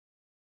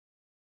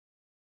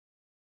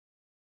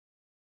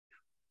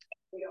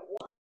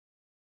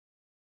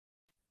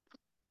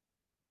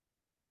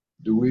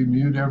Do we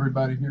mute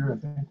everybody here? I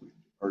think we,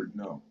 or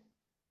no?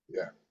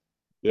 Yeah.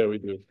 Yeah, we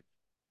do.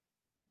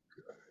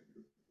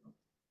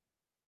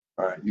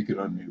 All right, you can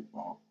unmute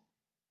Paul.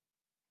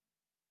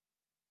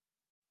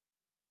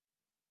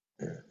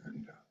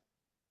 And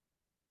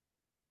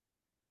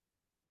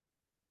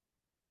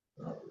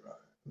all right,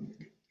 let me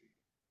get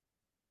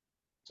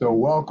so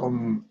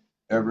welcome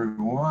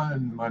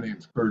everyone. My name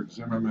is Kurt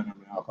Zimmerman.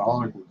 I'm an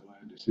alcoholic. We're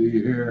glad to see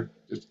you here.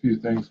 Just a few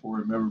things for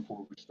you. Remember,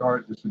 before we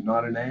start, this is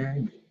not an AA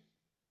meeting.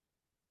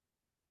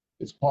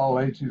 It's Paul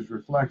H's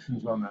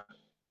reflections on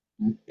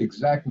the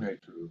exact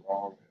nature of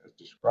wrong as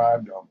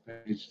described on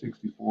page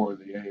 64 of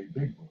the AA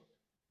Big Book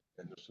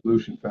and the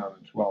solution found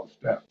in 12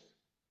 steps.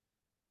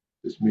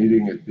 This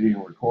meeting is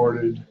being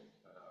recorded.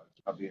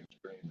 It's not being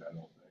streamed, I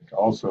don't think.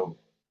 Also,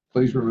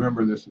 please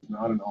remember this is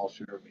not an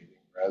all-share meeting.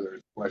 Rather,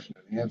 it's question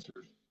and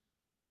answers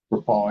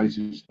for Paul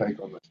H's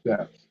take on the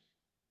steps.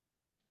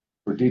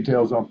 For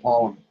details on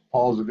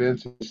Paul's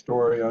events, his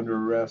story, under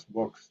arrest,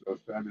 books,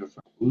 those fabulous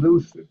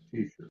Lucid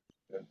t-shirts,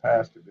 and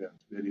past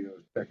events,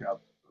 videos, check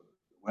out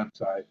the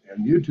website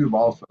and YouTube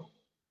also.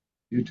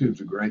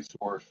 YouTube's a great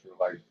source for,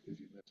 like, if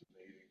you miss a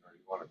meeting or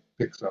you want to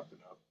pick something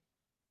up.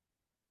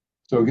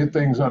 So get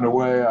things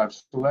underway. I've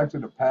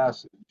selected a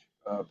passage,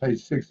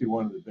 page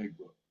 61 of the Big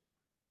Book,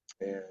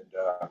 and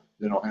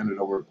then I'll hand it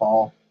over to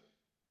Paul,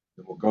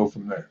 and we'll go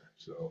from there.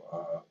 So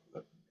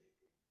let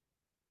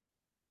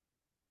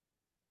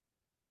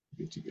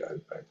me get you guys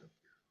back up here.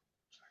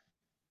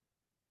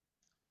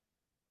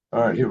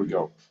 All right, here we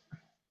go.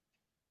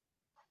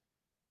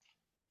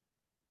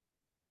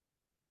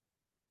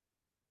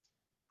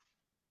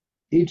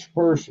 Each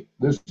person,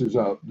 this is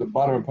the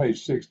bottom of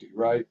page 60,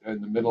 right? In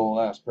the middle of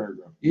the last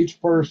paragraph.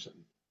 Each person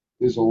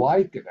is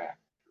like an actor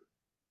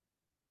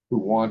who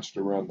wants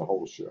to run the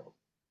whole show,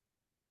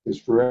 is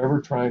forever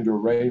trying to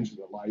arrange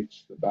the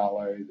lights, the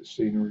ballet, the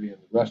scenery,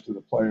 and the rest of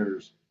the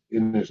players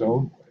in his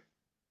own way.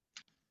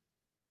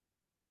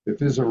 If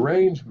his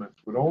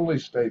arrangements would only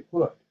stay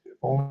put, if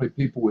only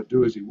people would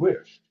do as he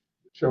wished,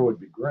 the show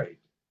would be great.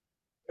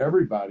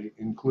 Everybody,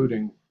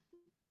 including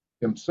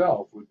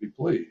himself, would be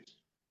pleased.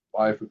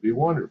 Life would be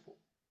wonderful.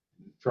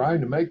 In trying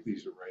to make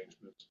these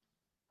arrangements,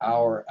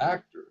 our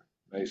actor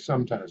may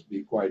sometimes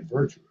be quite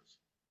virtuous.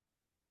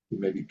 He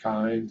may be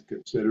kind,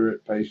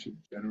 considerate, patient,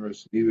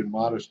 generous, and even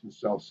modest and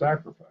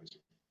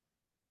self-sacrificing.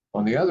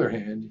 On the other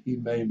hand, he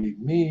may be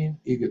mean,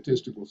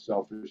 egotistical,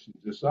 selfish, and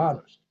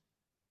dishonest.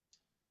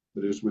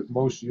 But as with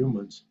most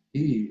humans,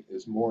 he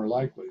is more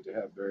likely to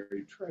have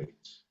varied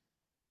traits.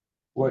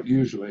 What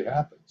usually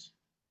happens?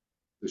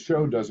 The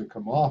show doesn't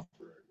come off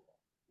very well.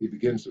 He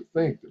begins to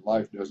think that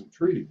life doesn't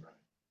treat him right.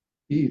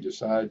 He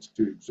decides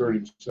to exert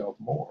himself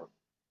more.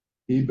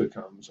 He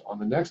becomes, on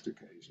the next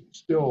occasion,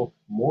 still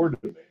more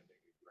demanding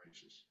and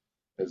gracious,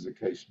 as the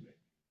case may be.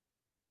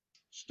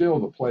 Still,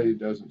 the play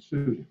doesn't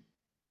suit him.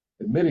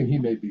 Admitting he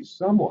may be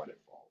somewhat at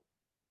fault,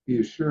 he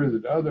is sure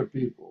that other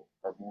people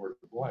are more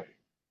to blame.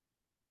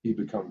 He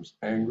becomes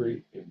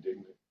angry,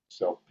 indignant,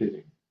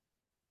 self-pitying.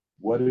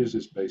 What is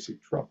his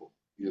basic trouble?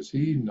 Is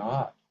he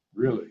not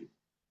really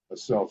a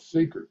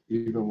self-seeker,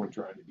 even when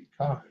trying to be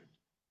kind?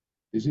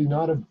 Is he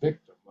not a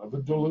victim of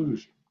a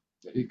delusion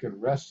that he can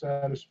wrest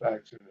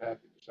satisfaction and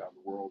happiness out of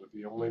the world if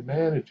he only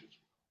manages?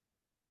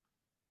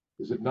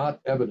 Is it not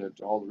evident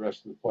to all the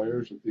rest of the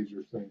players that these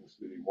are things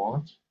that he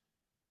wants?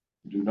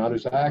 Do not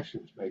his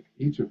actions make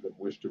each of them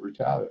wish to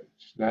retaliate,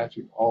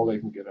 snatching all they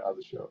can get out of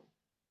the show?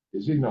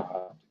 Is he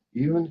not,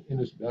 even in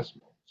his best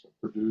moments, a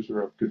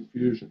producer of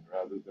confusion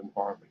rather than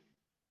harmony?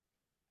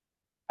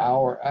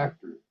 Our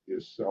actor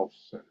is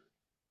self-centered.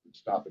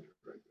 Stop it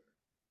right there.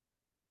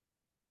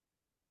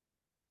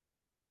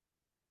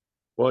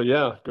 Well,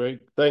 yeah, great.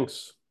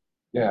 Thanks.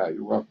 Yeah,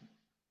 you're welcome.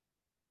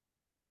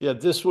 Yeah,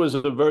 this was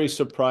a very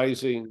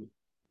surprising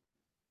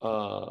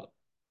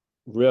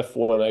riff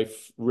when I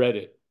read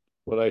it,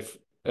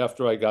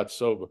 after I got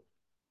sober.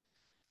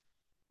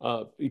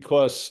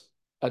 Because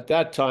at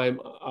that time,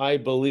 I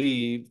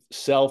believed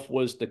self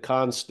was the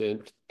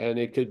constant and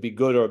it could be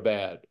good or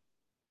bad.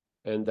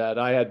 And that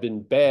I had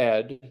been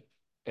bad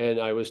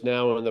and I was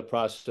now in the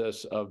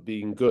process of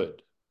being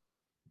good.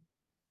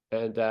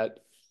 And that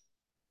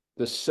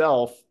the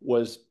self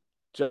was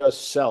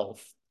just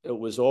self. It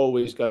was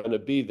always going to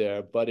be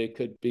there, but it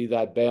could be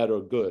that bad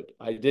or good.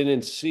 I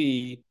didn't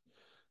see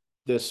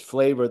this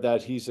flavor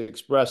that he's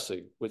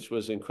expressing, which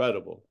was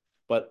incredible.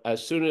 But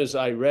as soon as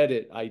I read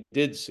it, I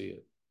did see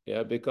it.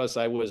 Yeah, because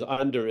I was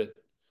under it.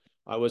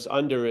 I was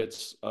under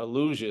its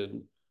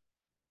illusion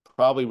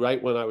probably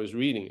right when I was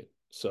reading it.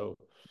 So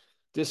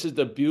this is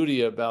the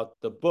beauty about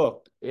the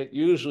book. It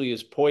usually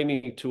is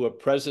pointing to a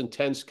present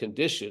tense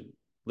condition,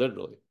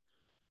 literally,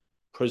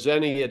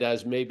 presenting it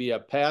as maybe a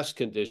past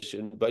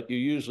condition, but you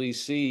usually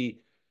see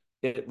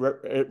it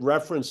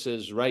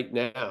references right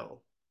now.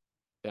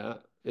 Yeah,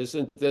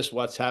 isn't this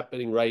what's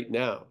happening right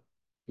now?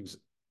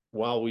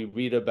 While we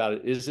read about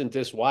it, isn't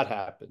this what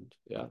happened?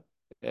 Yeah,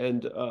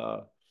 and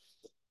that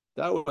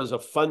was a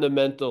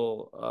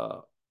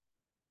fundamental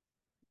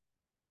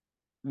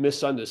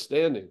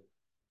misunderstanding.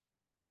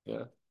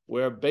 Yeah.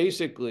 Where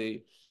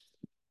basically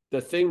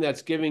the thing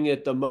that's giving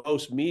it the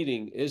most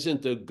meaning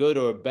isn't the good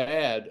or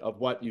bad of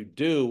what you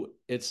do,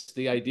 it's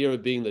the idea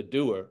of being the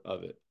doer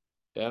of it.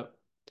 Yeah.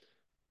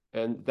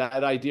 And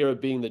that idea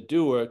of being the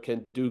doer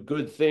can do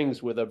good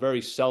things with a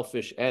very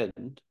selfish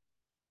end.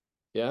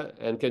 Yeah.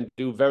 And can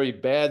do very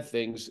bad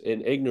things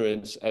in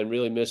ignorance and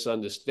really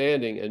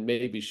misunderstanding and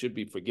maybe should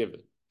be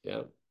forgiven.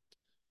 Yeah.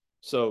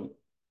 So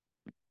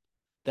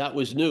that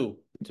was new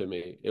to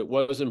me. It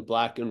wasn't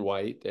black and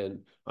white. And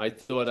I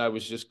thought I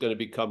was just going to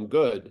become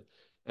good.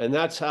 And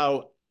that's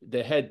how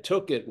the head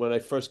took it when I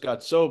first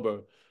got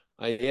sober.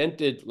 I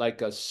entered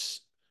like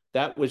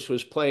that which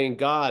was playing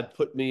God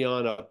put me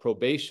on a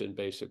probation,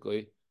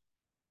 basically.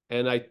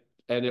 And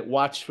it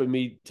watched for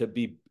me to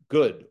be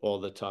good all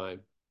the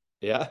time.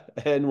 Yeah.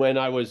 And when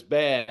I was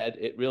bad,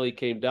 it really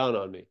came down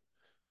on me.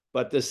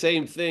 But the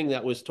same thing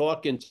that was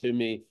talking to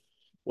me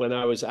when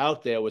I was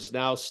out there was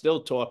now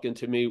still talking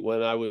to me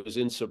when I was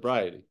in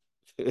sobriety.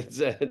 It's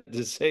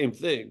the same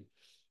thing.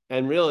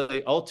 And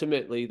really,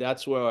 ultimately,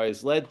 that's where I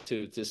was led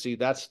to see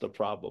that's the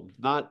problem.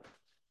 Not,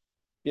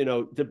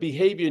 the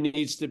behavior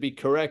needs to be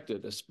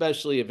corrected,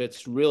 especially if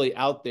it's really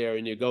out there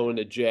and you're going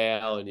to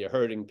jail and you're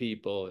hurting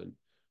people and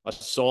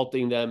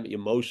assaulting them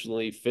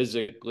emotionally,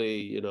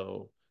 physically,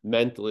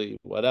 mentally,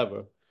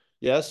 whatever.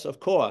 Yes, of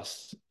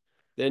course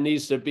there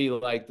needs to be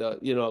like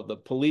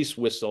the police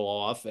whistle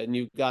off and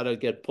you got to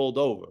get pulled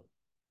over.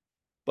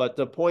 But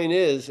the point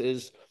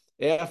is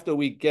after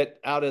we get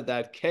out of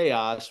that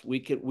chaos, we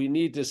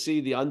need to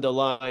see the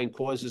underlying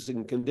causes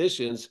and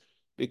conditions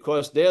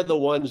because they're the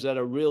ones that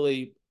are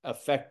really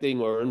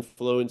affecting or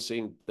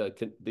influencing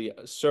the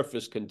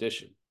surface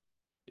condition.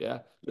 Yeah.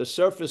 The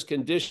surface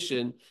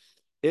condition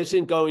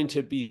isn't going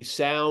to be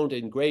sound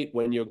and great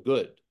when you're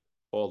good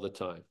all the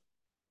time.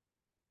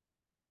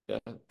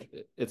 Yeah,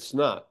 it's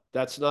not.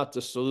 That's not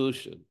the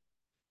solution.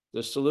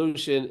 The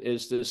solution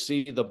is to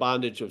see the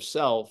bondage of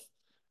self.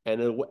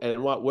 And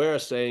what we're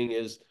saying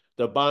is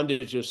the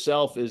bondage of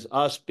self is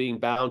us being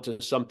bound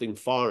to something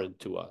foreign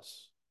to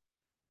us.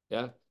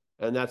 Yeah.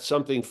 And that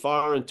something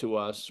foreign to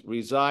us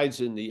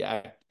resides in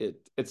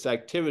its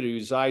activity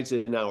resides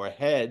in our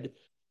head.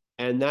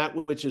 And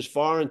that which is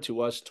foreign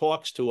to us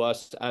talks to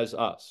us as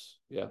us.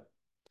 Yeah.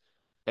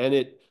 And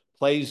it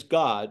plays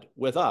God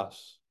with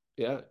us.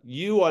 Yeah.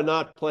 You are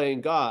not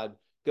playing God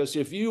because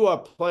if you are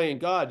playing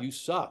God, you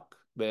suck,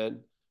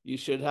 man. You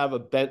should have a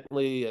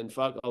Bentley and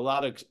fuck a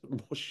lot of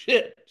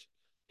shit.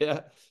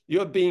 Yeah.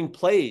 You're being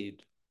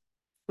played.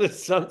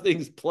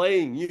 Something's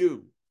playing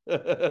you.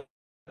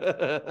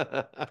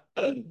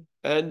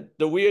 And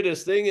the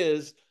weirdest thing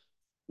is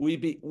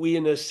we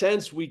in a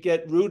sense we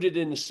get rooted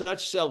in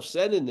such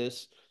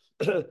self-centeredness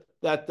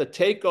that the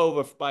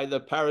takeover by the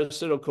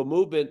parasitical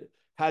movement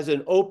has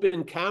an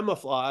open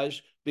camouflage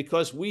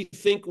because we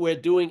think we're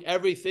doing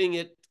everything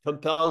it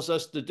compels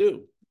us to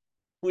do.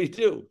 We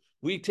do.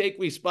 We take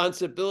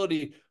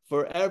responsibility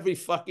for every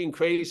fucking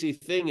crazy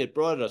thing it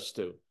brought us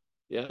to.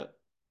 Yeah.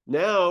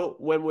 Now,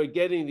 when we're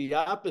getting the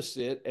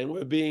opposite and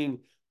we're being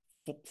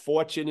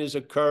fortune is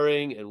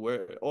occurring and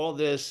we're all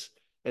this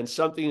and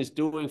something is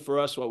doing for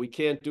us what we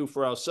can't do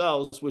for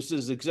ourselves, which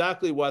is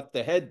exactly what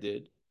the head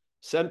did.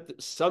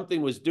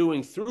 Something was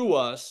doing through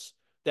us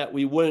that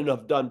we wouldn't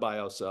have done by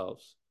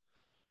ourselves.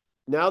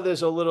 Now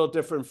there's a little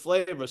different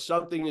flavor.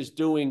 Something is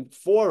doing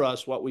for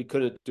us what we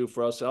couldn't do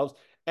for ourselves.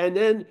 And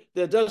then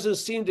there doesn't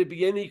seem to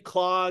be any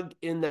clog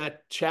in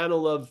that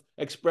channel of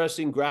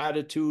expressing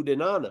gratitude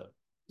and honor.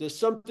 There's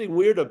something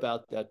weird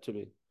about that to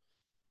me.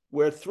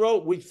 We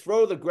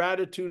throw the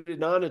gratitude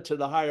and honor to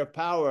the higher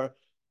power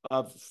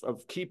of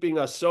keeping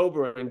us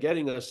sober and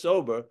getting us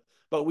sober,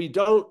 but we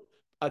don't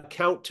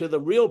account to the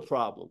real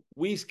problem.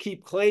 We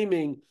keep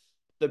claiming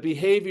the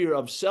behavior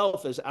of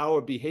self as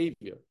our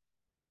behavior.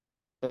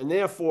 And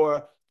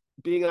therefore,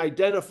 being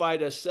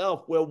identified as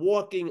self, we're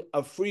walking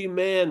a free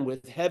man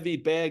with heavy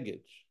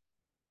baggage.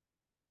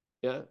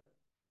 Yeah.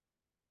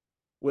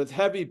 With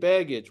heavy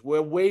baggage.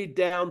 We're weighed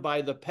down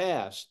by the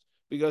past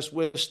because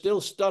we're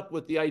still stuck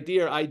with the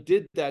idea I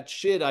did that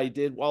shit I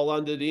did while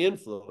under the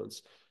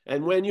influence.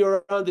 And when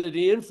you're under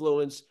the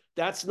influence,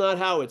 that's not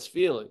how it's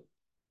feeling,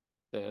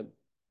 man.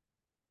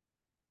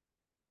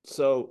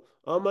 So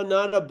I'm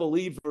not a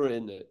believer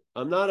in it.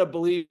 I'm not a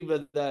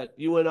believer that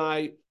you and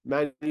I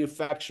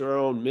manufacture our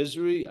own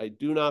misery. I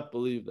do not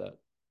believe that.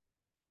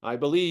 I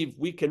believe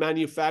we can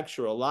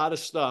manufacture a lot of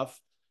stuff.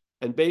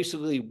 And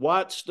basically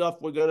what stuff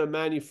we're going to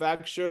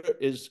manufacture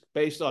is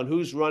based on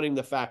who's running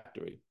the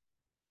factory.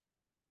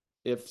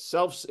 If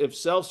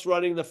self's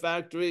running the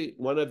factory,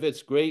 one of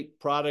its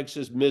great products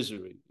is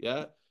misery.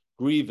 Yeah.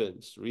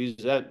 Grievance,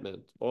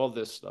 resentment, all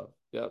this stuff.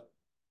 Yeah.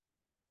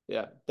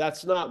 Yeah.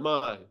 That's not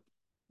mine.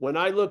 When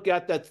I look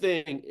at that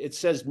thing, it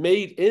says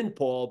made in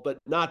Paul, but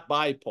not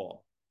by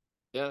Paul.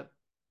 Yeah.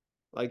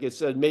 Like it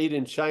said made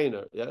in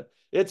China. Yeah.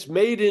 It's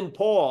made in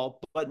Paul,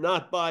 but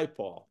not by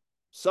Paul.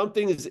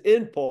 Something is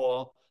in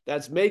Paul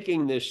that's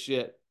making this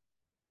shit.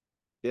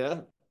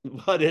 Yeah.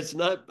 But it's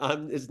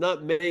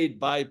not made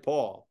by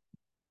Paul.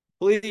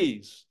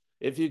 Please,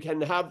 If you can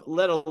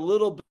let a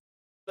little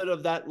bit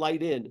of that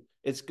light in,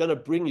 it's going to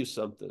bring you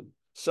something,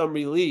 some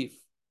relief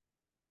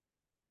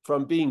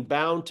from being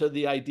bound to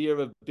the idea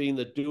of being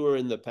the doer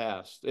in the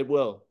past. It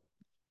will.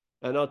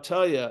 And I'll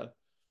tell you,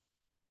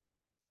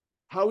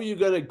 how are you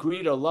going to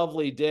greet a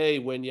lovely day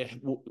when you're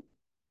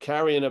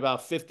carrying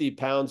about 50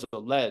 pounds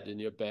of lead in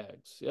your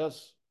bags?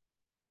 Yes.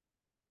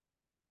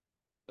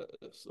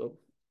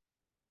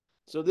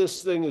 So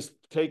this thing is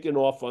taken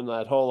off on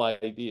that whole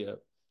idea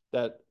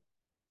that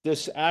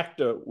this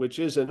actor, which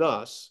isn't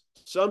us,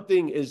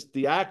 something is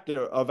the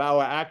actor of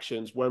our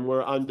actions when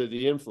we're under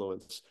the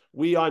influence.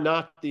 We are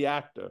not the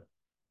actor.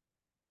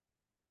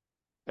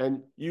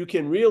 And you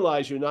can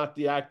realize you're not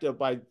the actor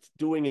by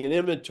doing an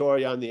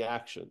inventory on the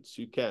actions.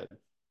 You can,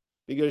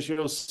 because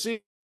you'll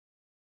see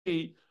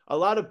a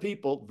lot of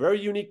people, very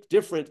unique,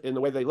 different in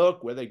the way they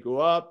look, where they grew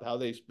up, how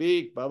they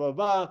speak, blah, blah,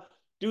 blah,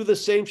 do the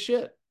same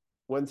shit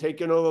when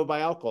taken over by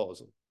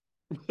alcoholism.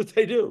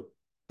 They do.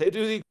 They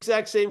do the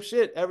exact same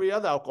shit every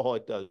other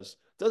alcoholic does.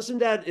 Doesn't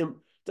that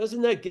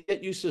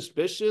get you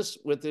suspicious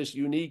with this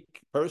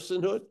unique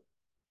personhood?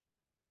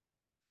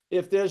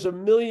 If there's a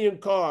million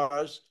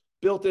cars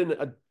built in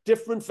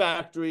different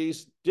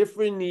factories,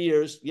 different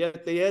years,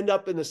 yet they end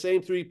up in the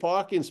same 3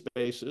 parking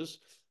spaces,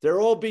 they're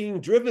all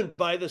being driven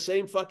by the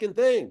same fucking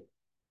thing.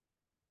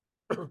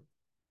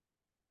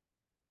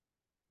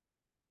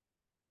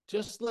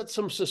 Just let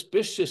some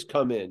suspicious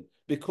come in,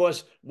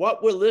 because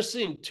what we're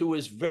listening to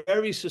is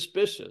very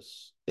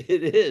suspicious.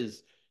 It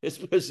is. It's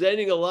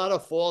presenting a lot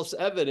of false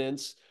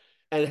evidence,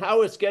 and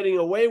how it's getting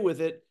away with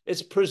it,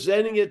 it's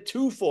presenting it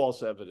to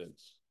false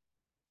evidence.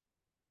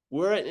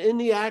 We're in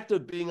the act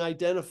of being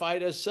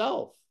identified as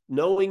self,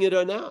 knowing it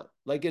or not.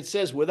 Like it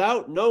says,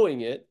 without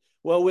knowing it,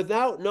 well,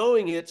 without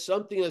knowing it,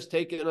 something has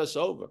taken us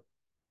over.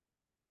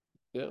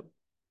 Yeah.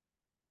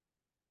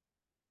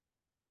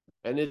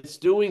 And it's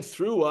doing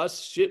through us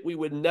shit we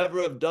would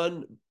never have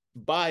done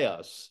by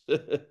us.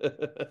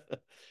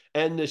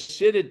 And the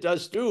shit it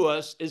does through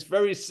us is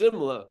very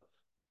similar,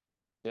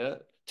 yeah,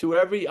 to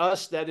every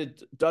us that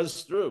it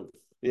does through.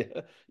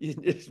 Yeah.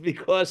 It's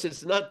because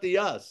it's not the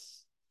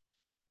us.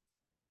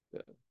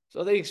 Yeah.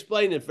 So they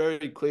explain it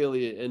very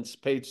clearly in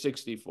page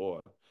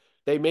 64.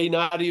 They may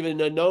not even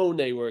have known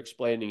they were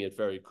explaining it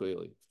very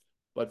clearly,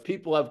 but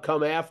people have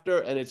come after,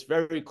 and it's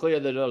very clear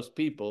that those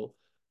people,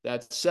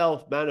 that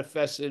self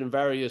manifested in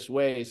various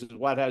ways is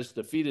what has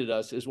defeated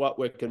us, is what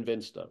we're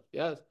convinced of.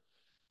 Yes.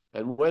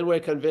 And when we're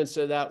convinced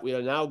of that, we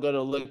are now going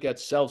to look at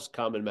self's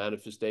common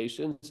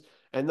manifestations.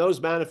 And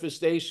those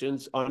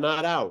manifestations are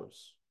not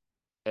ours.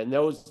 And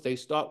they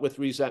start with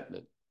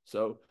resentment.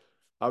 So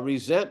a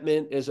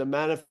resentment is a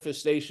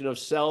manifestation of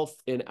self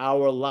in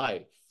our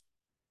life.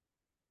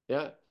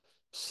 Yeah.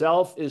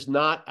 Self is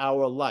not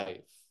our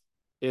life.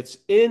 It's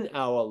in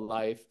our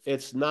life.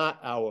 It's not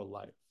our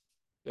life.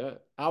 Yeah.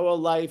 Our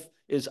life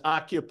is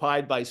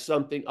occupied by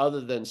something other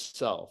than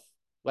self.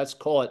 Let's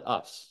call it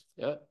us.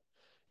 Yeah.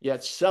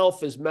 Yet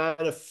self is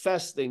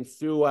manifesting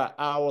through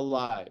our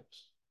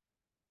lives.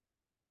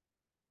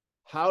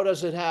 How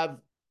does it have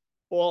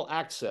all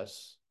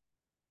access?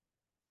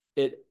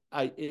 It's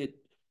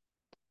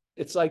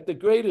like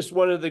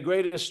one of the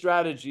greatest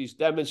strategies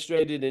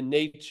demonstrated in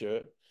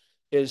nature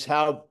is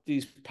how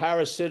these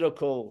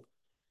parasitical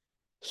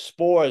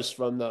spores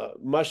from the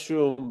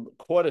mushroom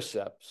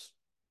cordyceps,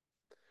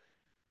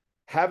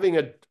 having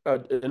an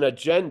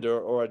agenda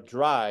or a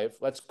drive,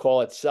 let's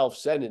call it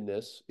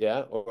self-centeredness,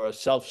 yeah, or a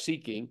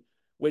self-seeking,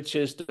 which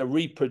is to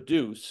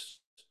reproduce,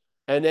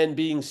 and then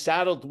being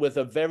saddled with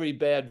a very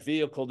bad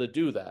vehicle to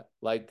do that,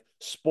 like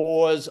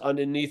spores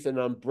underneath an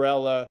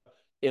umbrella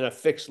in a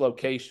fixed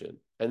location.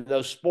 And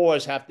those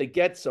spores have to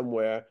get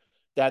somewhere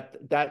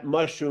that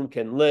mushroom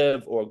can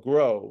live or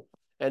grow.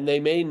 And they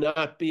may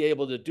not be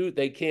able to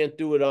they can't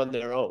do it on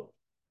their own.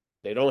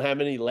 They don't have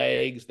any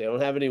legs, they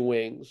don't have any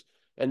wings.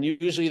 And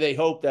usually they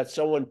hope that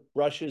someone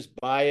brushes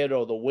by it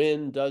or the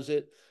wind does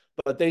it.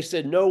 But they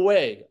said, no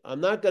way,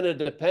 I'm not going to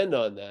depend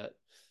on that.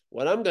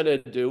 What I'm going to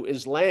do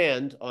is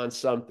land on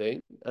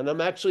something, and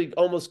I'm actually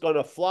almost going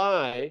to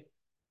fly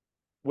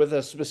with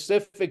a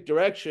specific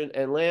direction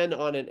and land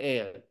on an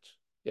ant.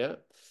 Yeah.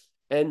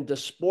 And the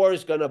spore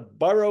is going to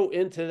burrow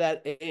into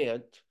that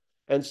ant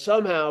and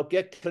somehow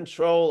get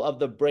control of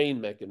the brain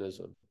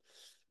mechanism.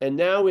 And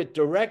now it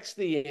directs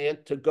the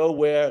ant to go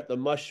where the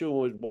mushroom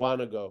would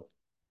want to go.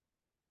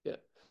 Yeah.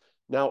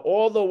 Now,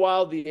 all the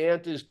while the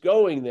ant is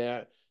going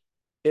there,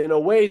 in a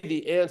way,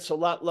 the ant's a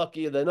lot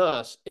luckier than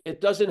us.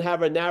 It doesn't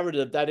have a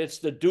narrative that it's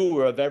the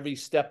doer of every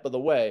step of the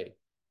way.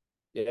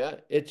 Yeah,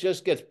 it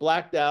just gets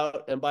blacked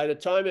out, and by the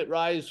time it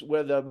arrives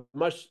where the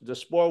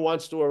spore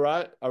wants to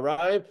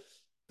arrive,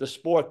 the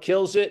spore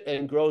kills it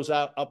and grows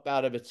up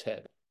out of its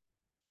head.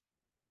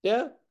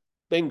 Yeah,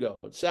 bingo.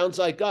 It sounds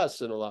like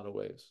us in a lot of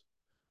ways.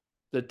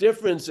 The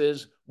difference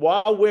is,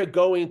 while we're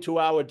going to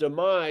our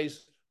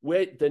demise,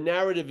 the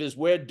narrative is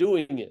we're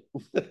doing it.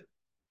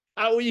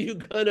 How are you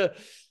gonna?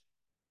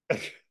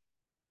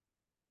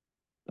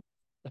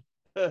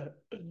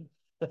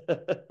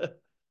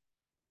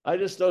 I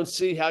just don't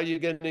see how you're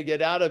going to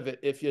get out of it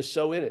if you're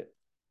so in it.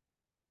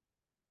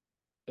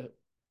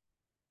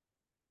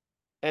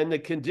 And the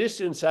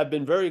conditions have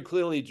been very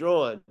clearly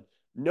drawn.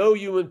 No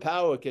human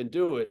power can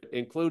do it,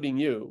 including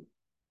you.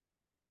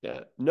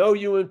 Yeah, no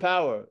human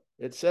power.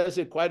 It says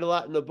it quite a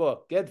lot in the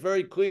book. Get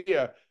very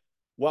clear.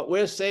 What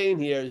we're saying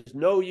here is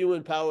no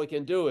human power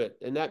can do it,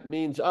 and that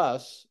means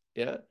us.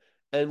 Yeah,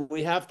 and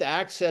we have to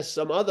access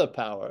some other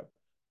power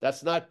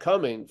that's not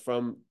coming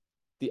from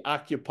the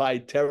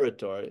occupied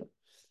territory.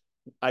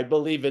 I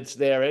believe it's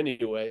there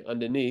anyway,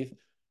 underneath.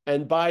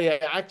 And by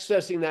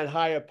accessing that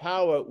higher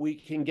power, we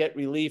can get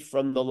relief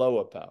from the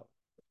lower power.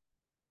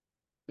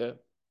 Yeah.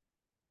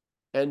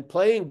 And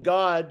playing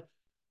God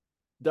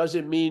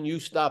doesn't mean you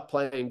stop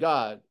playing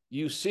God.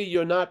 You see,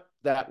 you're not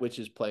that which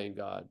is playing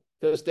God,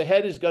 because the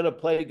head is going to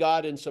play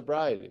God in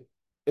sobriety.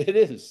 It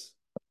is.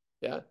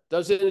 Yeah.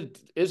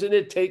 Isn't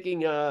it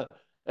taking an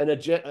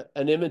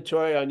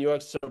inventory on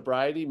your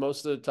sobriety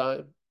most of the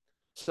time?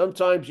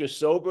 Sometimes you're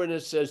sober and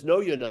it says,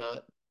 no, you're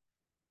not.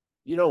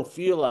 You don't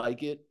feel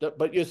like it,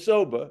 but you're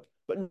sober.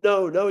 But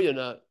no, you're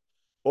not.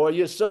 Or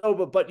you're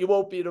sober, but you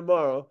won't be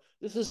tomorrow.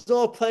 This is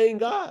all playing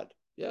God.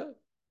 Yeah.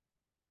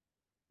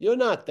 You're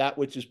not that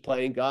which is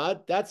playing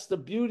God. That's the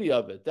beauty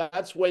of it.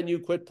 That's when you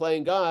quit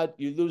playing God,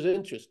 you lose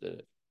interest in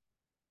it.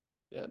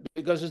 Yeah,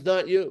 because it's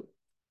not you.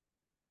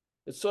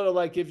 It's sort of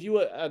like if you,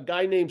 a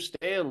guy named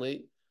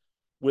Stanley,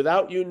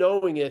 without you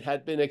knowing it,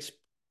 had been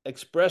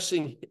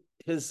expressing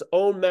his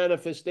own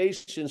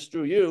manifestations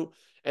through you,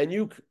 and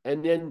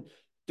then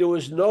there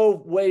was no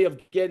way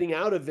of getting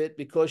out of it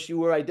because you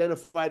were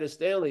identified as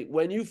Stanley.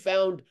 When you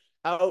found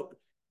out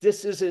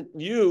this isn't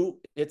you,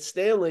 it's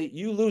Stanley,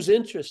 you lose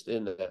interest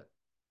in that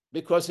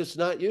because it's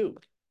not you.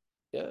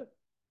 Yeah.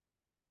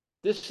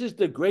 This is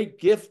the great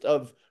gift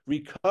of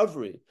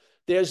recovery.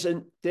 There is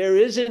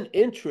an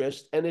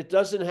interest, and it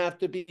doesn't have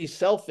to be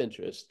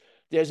self-interest.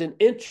 There's an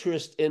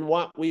interest in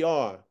what we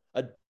are,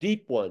 a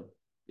deep one.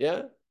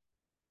 Yeah.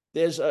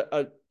 There's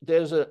a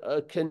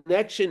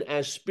connection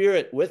as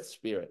spirit with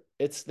spirit.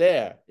 It's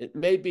there. It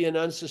may be an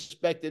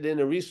unsuspected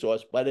inner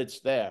resource, but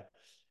it's there.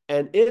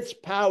 And its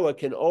power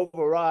can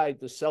override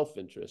the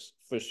self-interest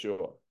for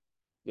sure.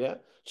 Yeah.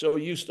 So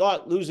you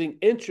start losing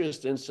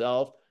interest in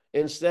self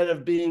instead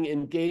of being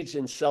engaged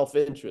in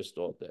self-interest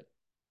all day.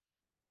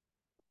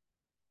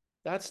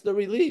 That's the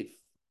relief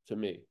to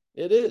me.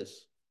 It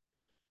is.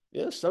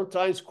 Yeah,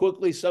 sometimes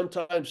quickly,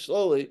 sometimes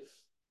slowly,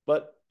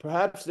 but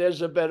perhaps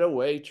there's a better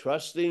way,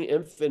 trusting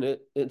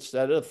infinite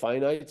instead of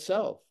finite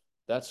self.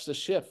 That's the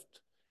shift.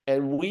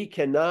 And we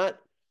cannot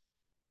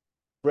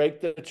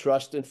break the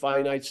trust in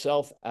finite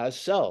self as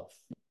self.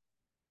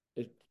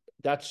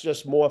 That's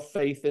just more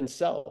faith in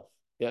self.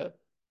 Yeah.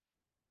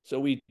 So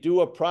we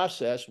do a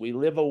process, we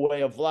live a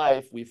way of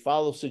life, we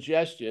follow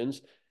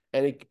suggestions,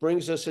 and it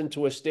brings us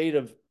into a state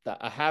of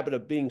a habit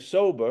of being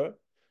sober.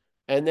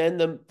 And then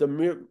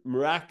the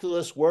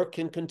miraculous work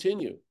can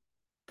continue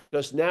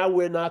because now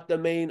we're not the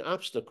main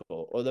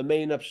obstacle or the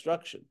main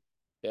obstruction.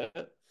 Yeah.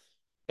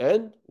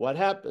 And what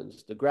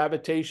happens? The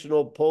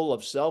gravitational pull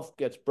of self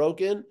gets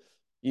broken.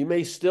 You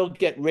may still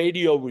get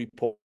radio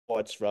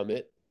reports from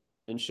it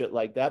and shit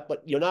like that,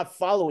 but you're not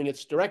following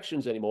its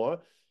directions anymore.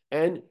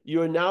 And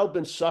you're now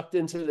been sucked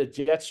into the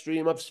jet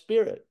stream of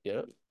spirit, you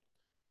know,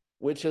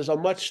 which is a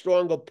much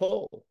stronger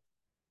pull.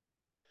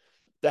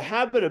 The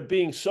habit of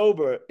being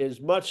sober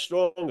is much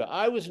stronger.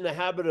 I was in the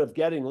habit of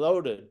getting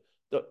loaded.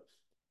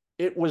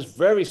 It was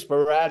very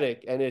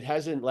sporadic and it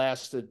hasn't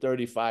lasted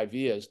 35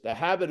 years. The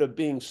habit of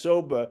being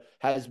sober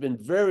has been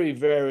very,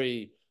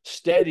 very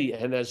steady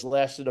and has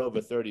lasted over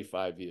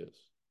 35 years.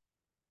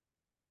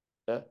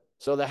 Yeah?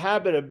 So the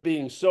habit of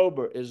being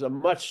sober is a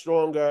much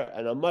stronger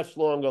and a much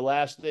longer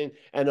lasting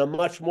and a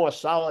much more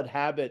solid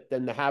habit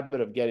than the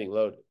habit of getting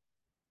loaded.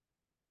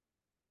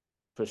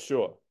 For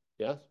sure.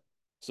 Yes.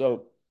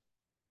 So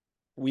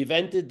we've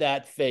entered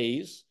that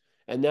phase,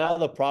 and now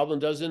the problem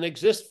doesn't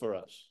exist for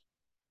us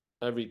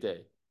every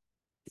day.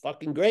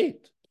 Fucking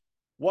great.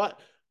 What?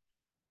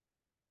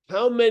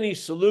 How many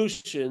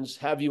solutions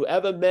have you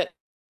ever met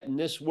in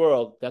this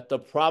world that the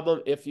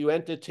problem, if you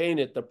entertain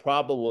it, the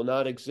problem will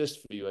not exist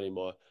for you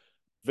anymore?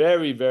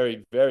 Very,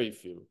 very, very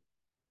few.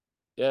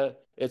 Yeah.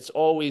 It's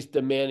always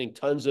demanding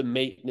tons of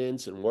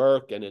maintenance and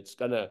work, and it's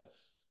going to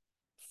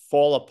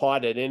fall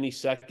apart at any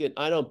second.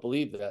 I don't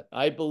believe that.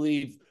 I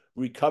believe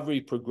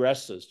recovery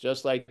progresses,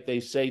 just like they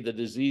say the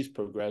disease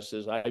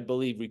progresses. I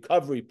believe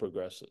recovery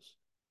progresses.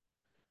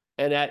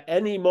 And at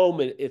any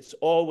moment, it's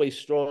always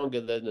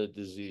stronger than the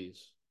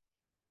disease.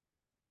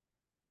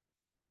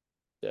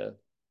 Yeah.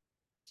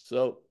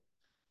 So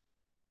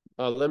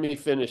let me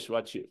finish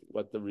what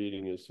the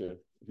reading is here.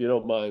 If you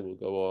don't mind, we'll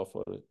go off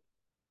on it.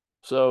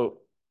 So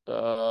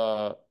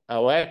our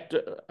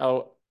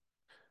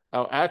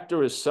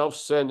actor is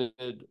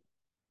self-centered.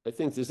 I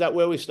think, is that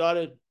where we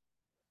started?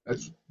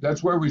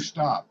 That's where we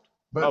stopped.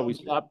 But we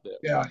stopped there.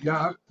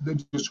 Yeah. The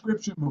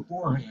description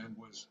beforehand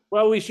was.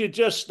 Well, we should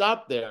just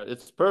stop there.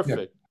 It's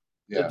perfect.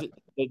 Yeah.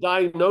 The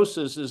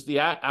diagnosis is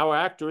our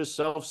actor is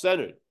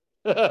self-centered.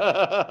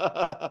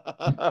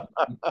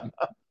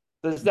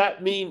 Does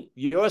that mean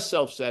you're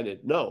self-centered?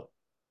 No.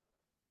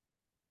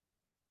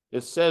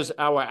 It says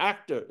our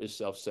actor is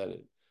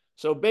self-centered.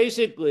 So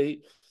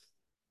basically,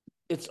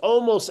 it's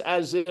almost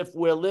as if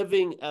we're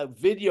living a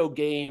video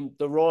game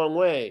the wrong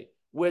way.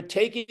 We're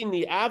taking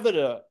the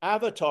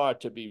avatar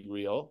to be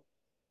real,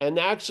 and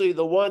actually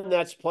the one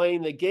that's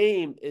playing the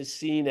game is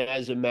seen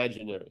as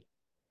imaginary.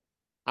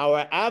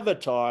 Our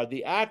avatar,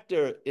 the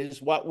actor,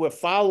 is what we're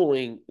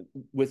following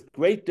with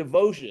great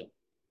devotion.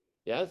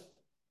 Yes?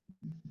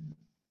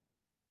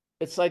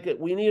 It's like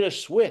we need a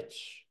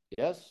switch.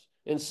 Yes?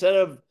 Instead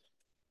of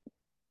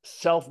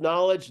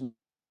self-knowledge,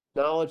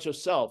 knowledge of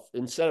self.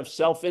 Instead of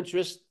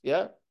self-interest,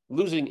 yeah,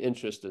 losing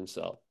interest in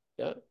self.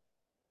 Yeah.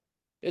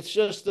 It's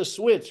just the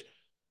switch.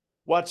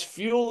 What's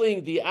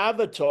fueling the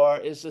avatar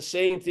is the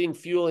same thing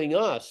fueling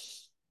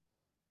us.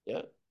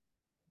 Yeah.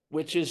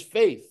 Which is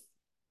faith.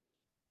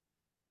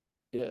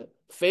 Yeah.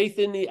 Faith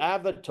in the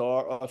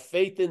avatar, or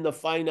faith in the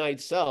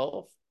finite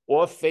self,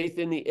 or faith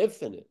in the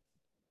infinite.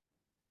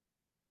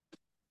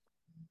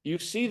 You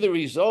see the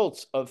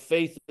results of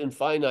faith in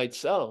finite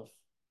self.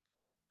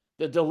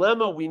 The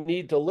dilemma we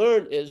need to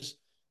learn is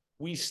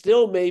we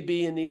still may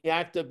be in the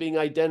act of being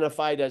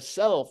identified as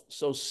self.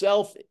 So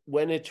self,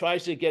 when it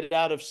tries to get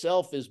out of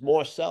self, is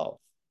more self.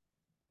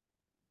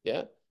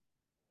 Yeah.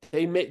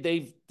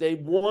 They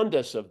warned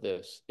us of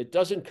this. It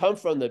doesn't come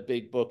from the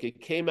big book. It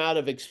came out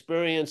of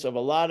experience of a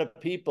lot of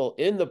people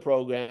in the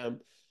program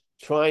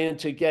trying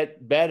to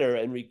get better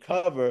and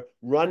recover,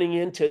 running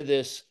into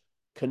this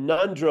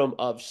conundrum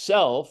of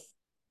self,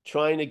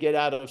 trying to get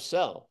out of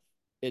self.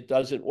 It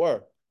doesn't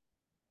work.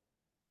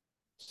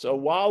 So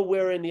while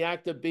we're in the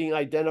act of being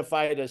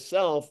identified as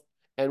self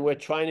and we're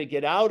trying to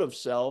get out of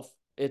self,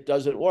 it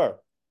doesn't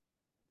work.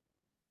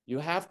 You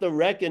have to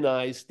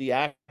recognize the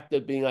act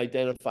of being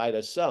identified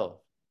as self.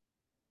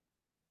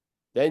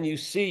 Then you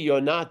see you're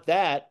not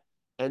that,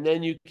 and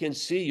then you can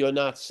see you're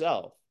not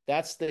self.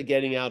 That's the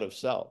getting out of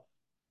self.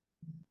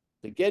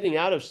 The getting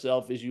out of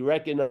self is you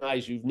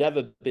recognize you've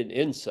never been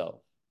in self.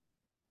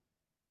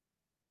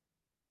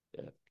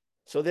 Yeah.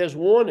 So there's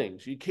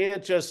warnings. You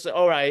can't just say,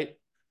 all right,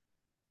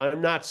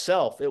 I'm not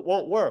self. It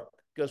won't work,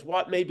 because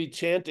what may be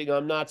chanting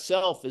I'm not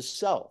self is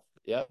self.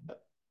 Yeah.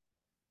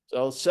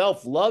 So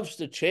self loves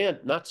to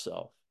chant not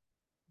self.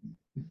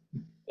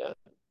 Yeah,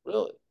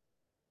 really.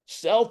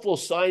 Self will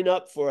sign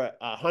up for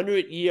a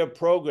 100-year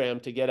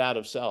program to get out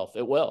of self.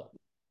 It will.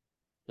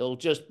 It'll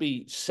just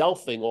be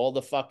selfing all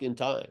the fucking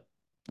time.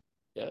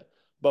 Yeah.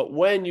 But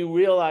when you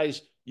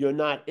realize you're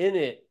not in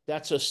it,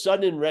 that's a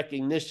sudden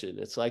recognition.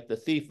 It's like the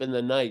thief in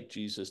the night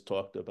Jesus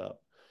talked about.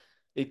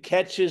 It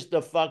catches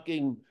the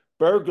fucking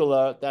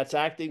burglar that's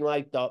acting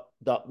like the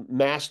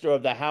master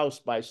of the house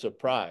by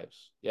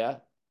surprise. Yeah.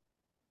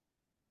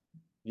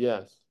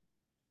 Yes.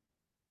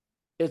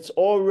 It's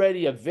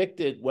already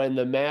evicted when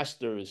the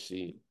master is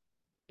seen.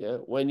 Yeah.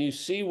 When you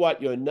see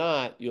what you're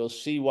not, you'll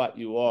see what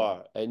you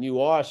are. And you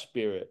are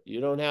spirit.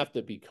 You don't have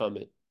to become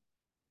it.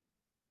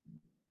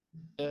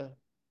 Yeah.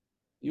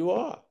 You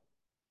are.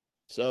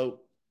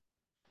 So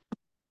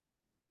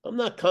I'm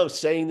not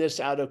saying this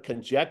out of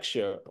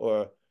conjecture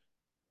or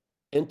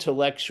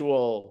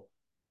intellectual.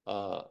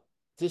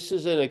 This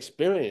is an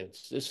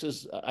experience.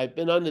 I've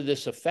been under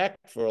this effect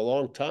for a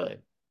long time.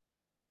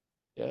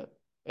 Yeah.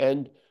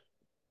 And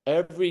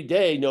every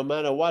day, no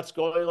matter what's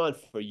going on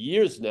for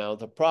years now,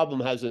 the problem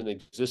hasn't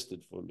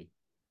existed for me,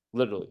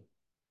 literally.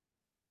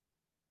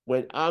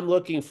 When I'm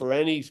looking for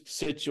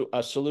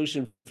a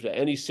solution to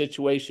any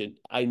situation,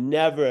 I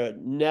never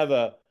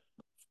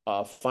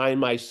find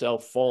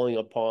myself falling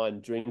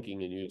upon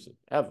drinking and using,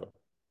 ever.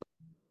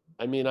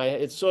 I mean,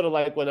 it's sort of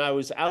like when I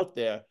was out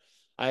there,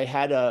 I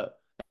had an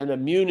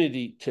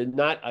immunity to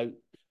not,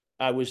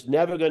 I was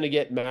never going to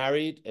get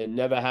married and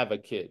never have a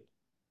kid.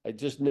 I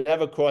just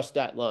never crossed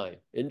that line.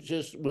 It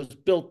just was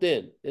built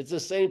in. It's the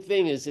same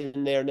thing as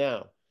in there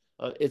now.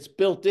 It's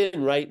built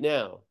in right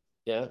now.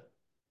 Yeah.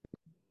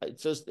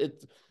 It's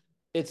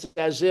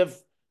as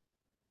if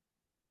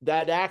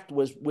that act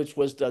which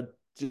was the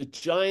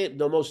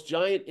most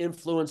giant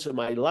influence in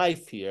my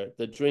life here,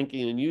 the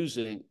drinking and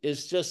using,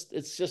 it's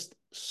just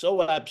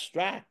so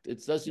abstract.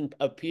 It doesn't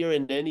appear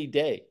in any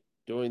day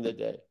during the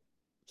day.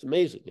 It's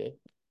amazing, eh?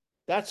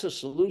 That's a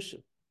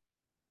solution.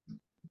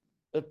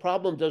 The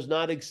problem does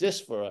not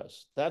exist for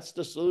us. That's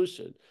the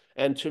solution.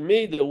 And to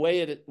me, the way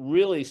it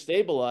really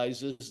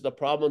stabilizes, the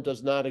problem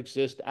does not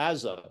exist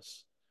as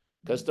us.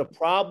 Because the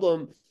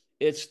problem,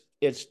 its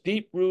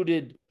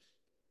deep-rooted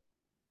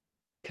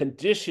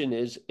condition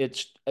is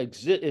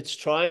it's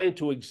trying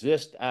to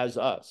exist as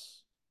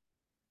us.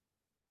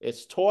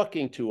 It's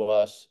talking to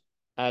us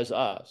as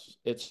us.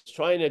 It's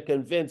trying to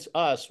convince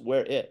us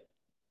we're it.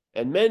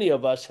 And many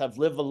of us have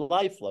lived a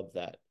life of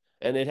that.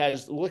 And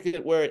look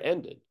at where it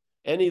ended.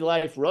 Any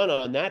life run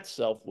on that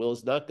self-will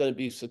is not going to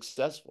be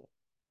successful.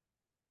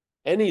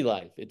 Any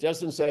life. It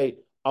doesn't say,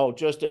 oh,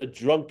 just a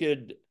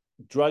drunkard,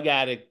 drug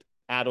addict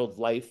adult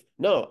life.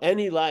 No,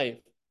 any life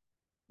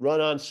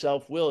run on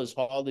self-will is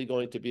hardly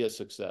going to be a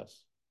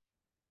success.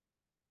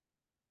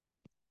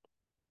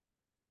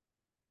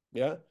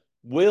 Yeah.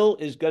 Will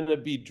is going to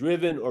be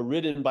driven or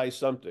ridden by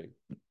something.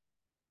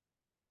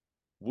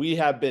 We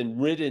have been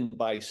ridden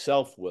by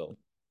self-will.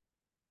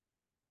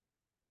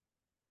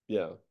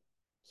 Yeah.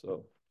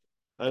 So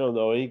I don't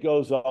know. And he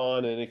goes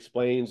on and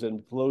explains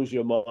and blows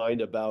your mind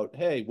about,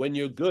 hey, when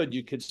you're good,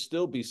 you could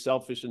still be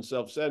selfish and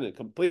self-centered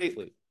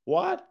completely.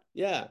 What?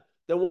 Yeah.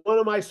 Then what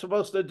am I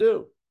supposed to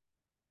do?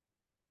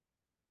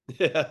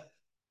 Yeah.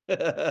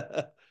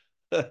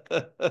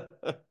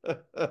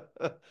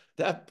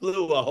 That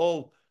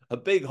blew a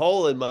big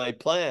hole in my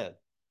plan.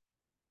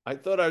 I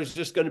thought I was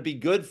just going to be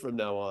good from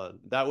now on.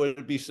 That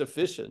would be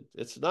sufficient.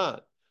 It's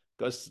not,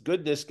 because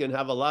goodness can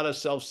have a lot of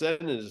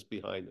self-centeredness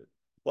behind it.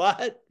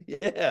 What?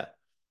 Yeah.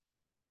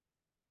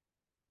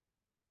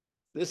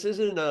 This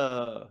isn't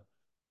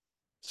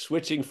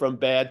switching from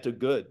bad to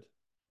good.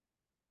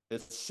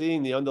 It's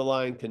seeing the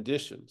underlying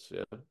conditions.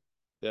 Yeah.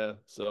 Yeah.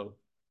 So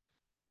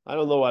I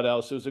don't know what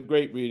else. It was a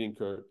great reading,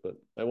 Kurt, but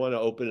I want to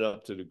open it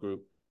up to the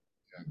group.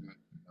 Yeah, good,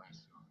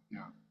 nice.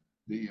 Yeah,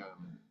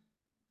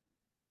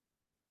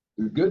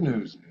 the good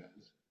news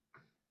is,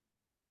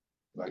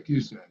 like you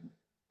said,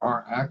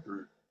 our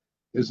actor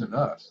isn't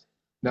us.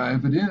 Now,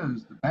 if it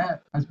is,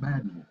 that's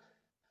bad news.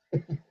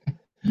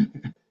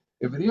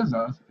 If it is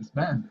us, it's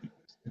bad news.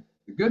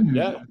 The good news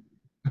Yeah. is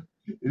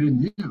it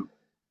isn't you.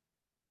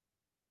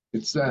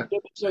 It's that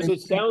Because same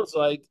it thing. sounds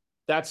like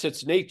that's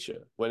its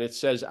nature. When it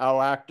says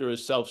our actor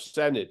is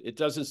self-centered, it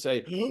doesn't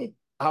say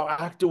our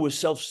actor was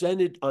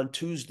self-centered on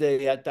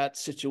Tuesday at that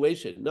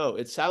situation. No,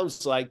 it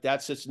sounds like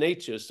that's its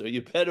nature. So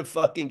you better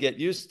fucking get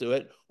used to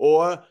it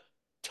or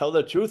tell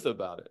the truth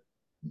about it.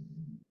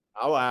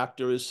 Our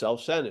actor is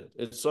self-centered.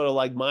 It's sort of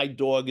like my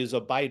dog is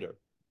a biter.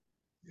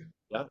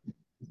 Yeah.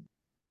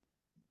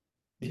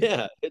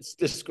 Yeah. It's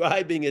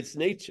describing its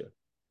nature.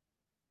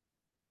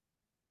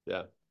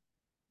 Yeah.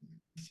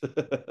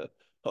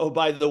 Oh,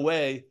 by the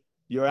way,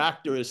 your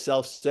actor is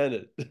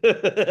self-centered.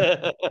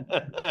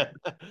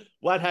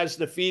 What has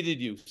defeated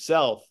you?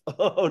 Self.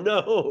 Oh,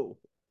 no.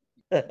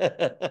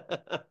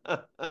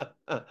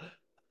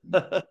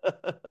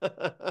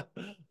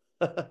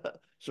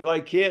 So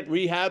I can't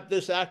rehab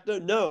this actor?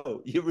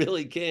 No, you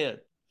really can't.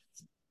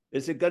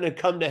 Is it going to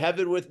come to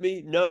heaven with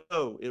me? No,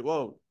 it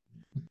won't.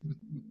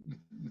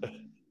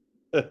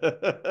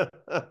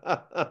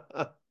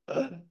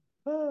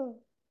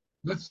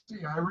 Let's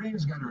see.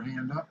 Irene's got her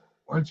hand up.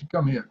 Why don't you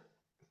come in?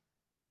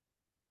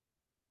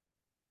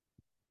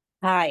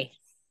 Hi.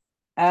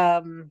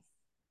 Um,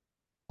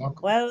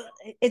 Welcome. well,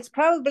 it's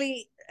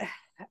probably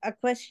a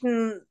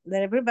question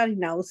that everybody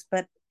knows,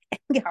 but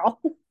you know,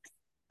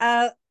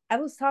 uh, I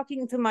was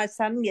talking to my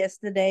son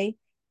yesterday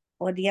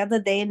or the other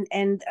day,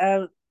 and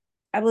I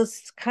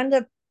was kind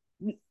of,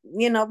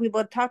 we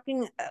were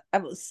talking. I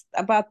was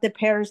about the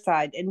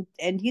parasite,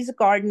 and he's a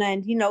gardener,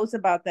 and he knows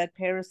about that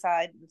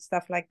parasite and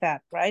stuff like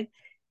that, right?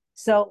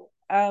 So,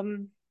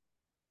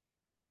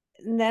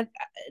 that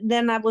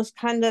then I was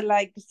kind of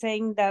like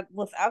saying that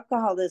with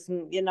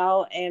alcoholism,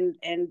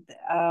 and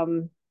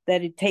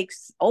that it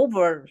takes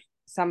over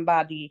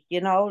somebody,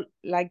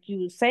 like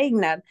you saying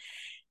that.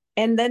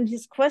 And then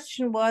his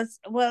question was,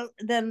 well,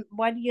 then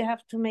why do you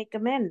have to make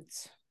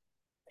amends?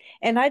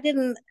 And I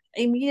didn't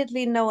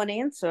immediately know an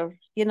answer.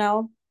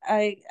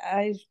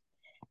 I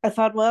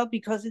thought, well,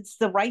 because it's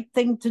the right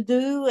thing to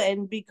do,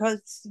 and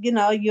because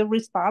you're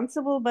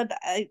responsible. But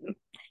I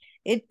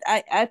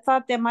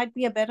thought there might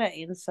be a better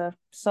answer.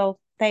 So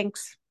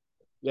thanks.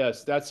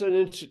 Yes, that's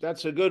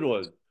a good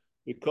one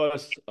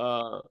because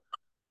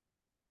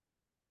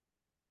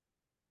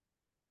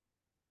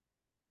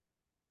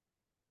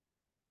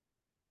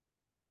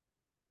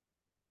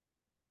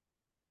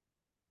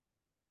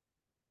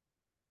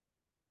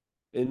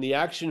in the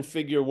action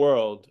figure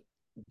world,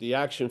 the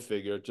action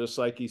figure, just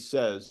like he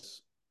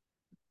says,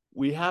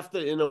 we have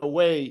to, in a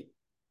way,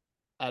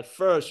 at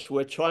first,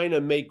 we're trying to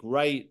make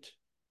right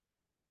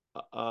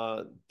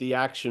the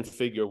action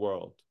figure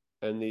world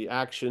and the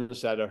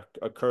actions that are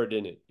occurred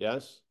in it.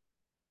 Yes,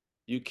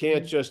 you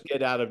can't just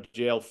get out of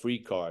jail free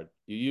card.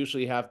 You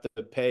usually have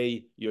to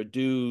pay your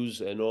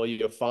dues and all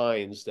your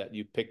fines that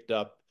you picked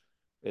up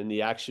in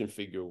the action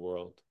figure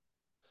world.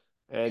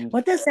 And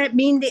What does that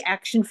mean, the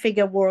action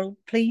figure world,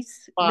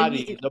 please?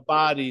 body,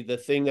 the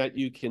thing that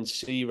you can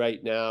see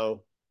right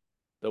now,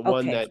 the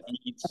one Okay. that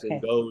eats and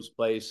Okay. goes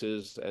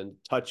places and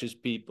touches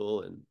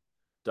people and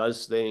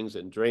does things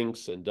and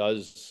drinks and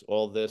does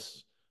all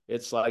this.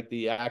 It's like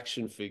the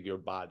action figure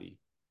body.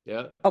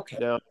 Yeah. Okay.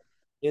 Now,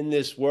 in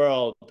this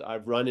world,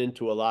 I've run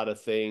into a lot of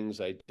things.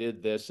 I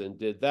did this and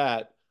did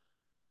that.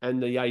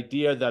 And the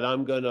idea that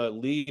I'm going to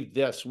leave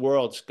this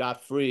world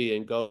scot-free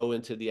and go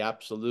into the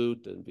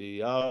absolute and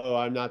be, oh,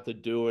 I'm not the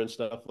doer and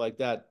stuff like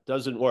that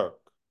doesn't work.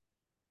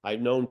 I've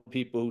known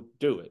people who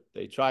do it.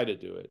 They try to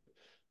do it.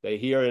 They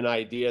hear an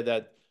idea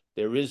that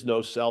there is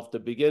no self to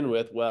begin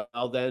with. Well,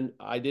 then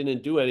I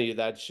didn't do any of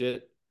that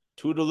shit.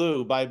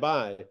 Toodaloo,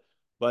 bye-bye.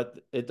 But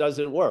it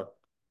doesn't work.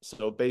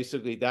 So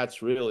basically,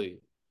 that's really,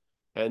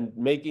 and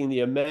making the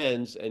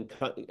amends and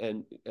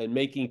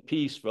making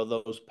peace for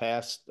those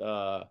past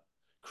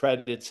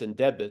credits and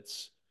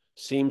debits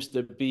seems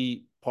to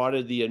be part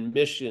of the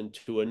admission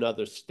to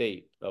another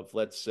state of,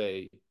 let's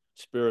say,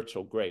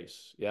 spiritual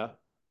grace. Yeah.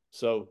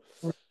 So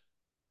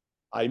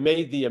I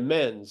made the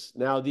amends.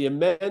 Now, the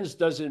amends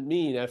doesn't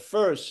mean at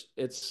first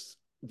it's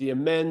the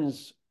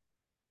amends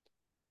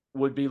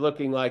would be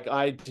looking like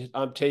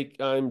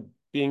I'm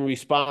being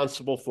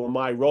responsible for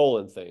my role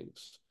in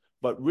things.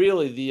 But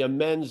really, the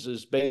amends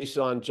is based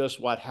on just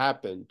what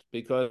happened,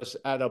 because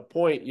at a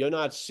point, you're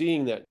not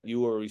seeing that you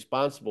were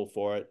responsible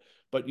for it,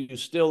 but you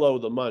still owe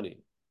the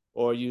money,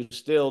 or you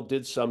still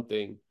did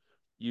something,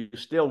 you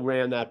still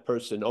ran that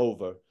person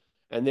over.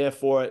 And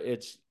therefore,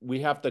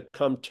 we have to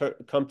come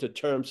to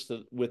terms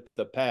with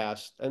the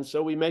past. And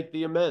so we make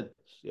the amends.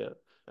 Yeah.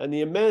 And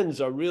the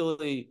amends are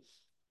really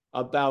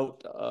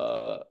about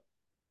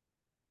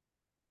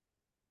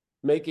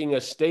making a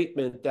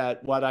statement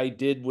that what I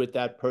did with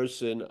that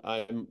person,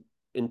 I'm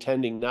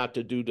intending not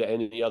to do to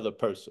any other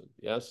person.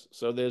 Yes.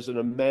 So there's an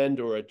amend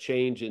or a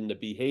change in the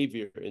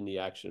behavior in the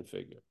action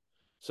figure.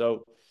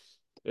 So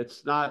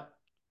it's not,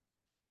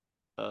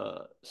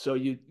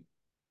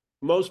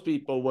 most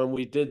people, when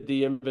we did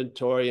the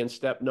inventory in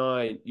step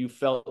 9, you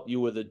felt you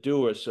were the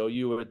doer. So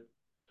you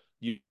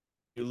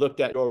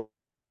looked at your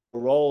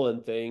role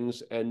in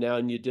things, and now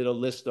you did a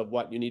list of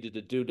what you needed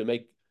to do to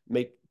make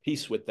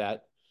peace with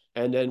that.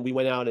 And then we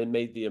went out and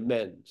made the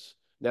amends.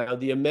 Now,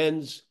 the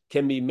amends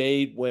can be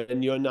made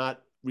when you're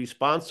not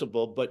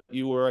responsible, but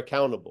you were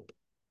accountable.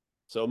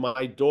 So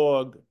my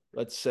dog,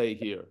 let's say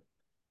here,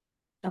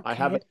 I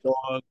have a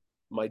dog.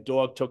 My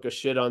dog took a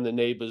shit on the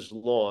neighbor's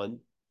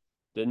lawn.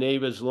 The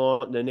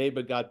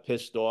neighbor got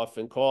pissed off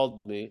and called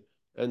me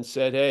and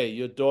said, "Hey,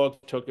 your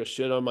dog took a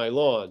shit on my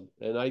lawn."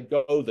 And I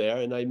go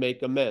there and I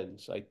make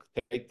amends. I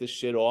take the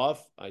shit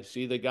off. I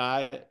see the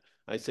guy.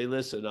 I say,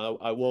 "Listen,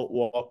 I won't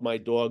walk my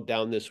dog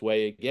down this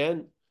way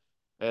again,"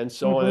 and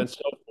so on and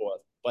so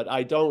forth. But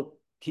I don't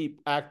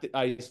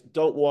I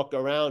don't walk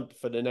around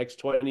for the next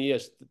 20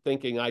 years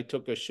thinking I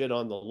took a shit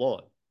on the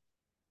lawn.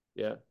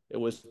 Yeah, it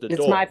was the It's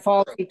dog. my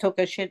fault he took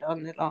a shit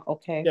on the lawn.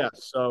 Okay. Yeah,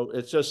 so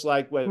it's just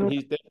like when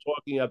they're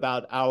talking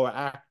about our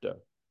actor.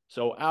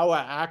 So our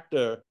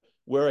actor,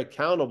 we're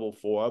accountable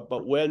for,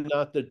 but we're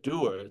not the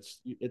doer.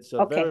 It's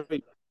a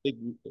very big,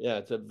 yeah,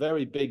 it's a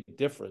very big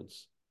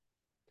difference.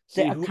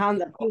 The See,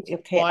 accountable.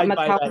 Okay, I'm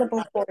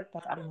accountable for it,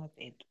 but I'm not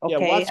it. Okay.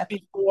 Yeah, what's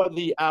before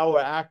the our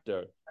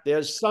actor?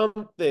 There's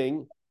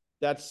something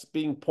that's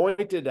being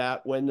pointed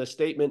at when the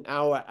statement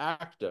our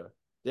actor.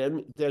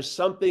 There's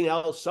something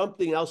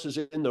else is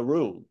in the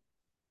room.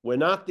 We're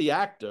not the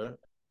actor,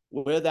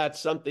 we're that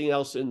something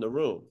else in the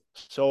room.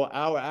 So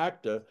our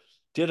actor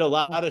did a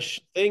lot of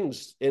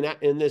things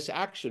in this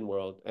action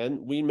world,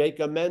 and we make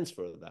amends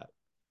for that.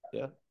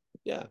 Yeah.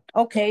 Yeah.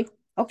 Okay.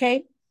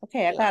 I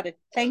got it.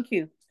 Thank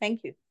you.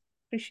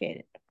 Appreciate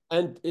it.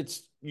 And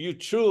you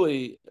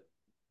truly,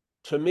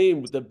 to me,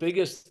 the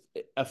biggest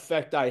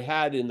effect I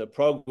had in the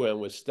program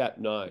was step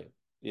 9,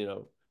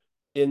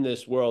 in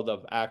this world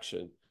of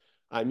action.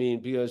 I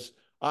mean, because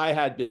I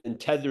had been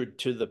tethered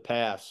to the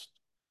past,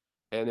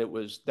 and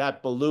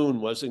that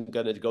balloon wasn't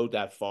going to go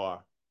that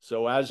far.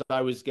 So as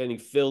I was getting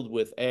filled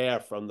with air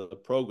from the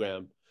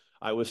program,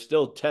 I was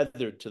still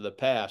tethered to the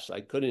past. I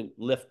couldn't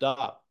lift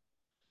up.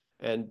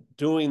 And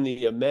doing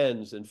the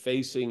amends and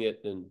facing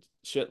it and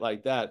shit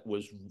like that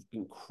was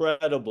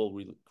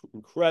incredibly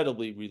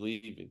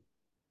relieving.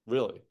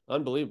 Really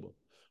unbelievable.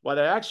 What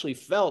I actually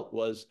felt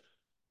was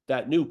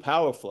that new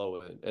power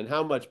flow in, and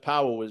how much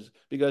power was,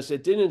 because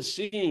it didn't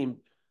seem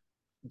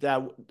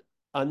that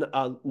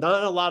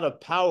not a lot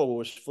of power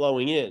was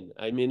flowing in.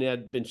 I mean, it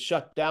had been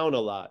shut down a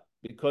lot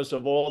because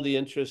of all the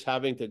interest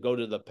having to go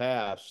to the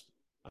past.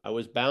 I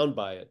was bound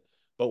by it.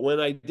 But when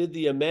I did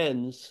the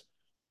amends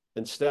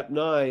in step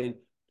 9,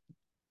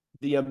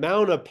 the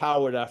amount of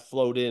power that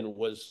flowed in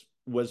was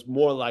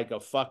more like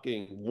a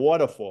fucking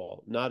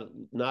waterfall,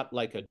 not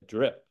like a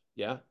drip.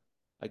 Yeah.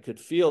 I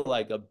could feel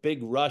like a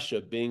big rush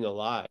of being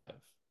alive.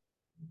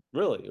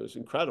 Really, it was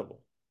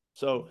incredible.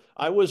 So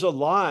I was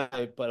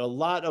alive, but a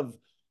lot of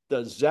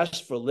the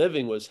zest for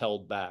living was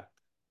held back.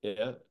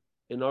 Yeah.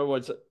 In other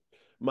words,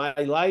 my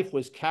life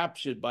was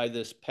captured by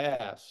this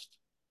past.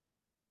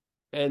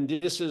 And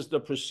this is the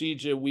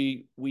procedure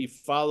we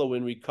follow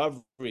in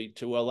recovery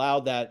to allow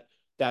that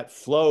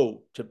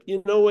flow to,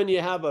 when you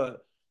have a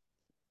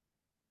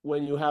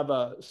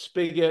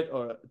spigot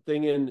or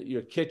thing in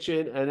your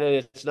kitchen and then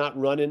it's not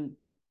running,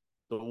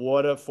 the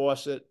water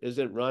faucet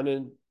isn't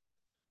running,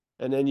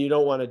 and then you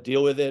don't want to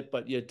deal with it,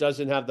 but it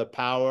doesn't have the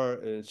power,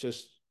 and it's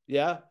just,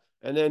 yeah.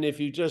 And then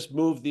if you just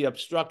move the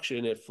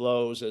obstruction, it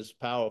flows as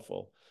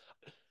powerful.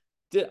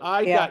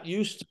 I got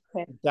used to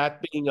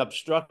that being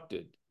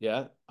obstructed.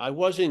 Yeah. I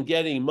wasn't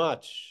getting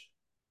much.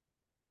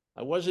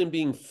 I wasn't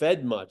being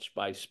fed much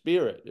by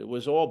spirit. It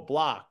was all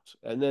blocked.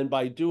 And then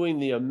by doing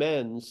the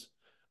amends,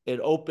 it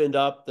opened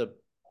up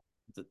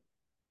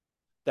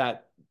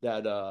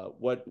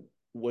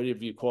what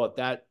if you call it,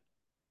 that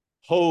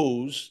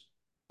hose,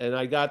 and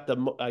I got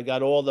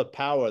all the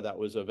power that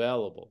was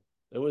available.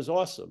 It was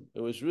awesome.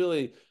 It was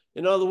really,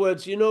 In other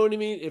words, you know what I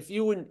mean? If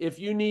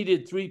you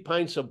needed 3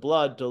 pints of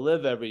blood to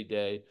live every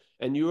day,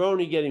 and you're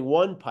only getting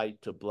 1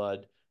 pint of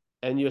blood,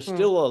 and you're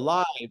still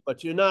alive,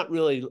 but you're not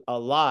really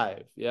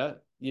alive, yeah?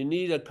 You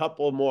need a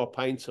couple more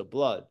pints of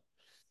blood.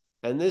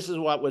 And this is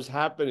what was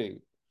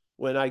happening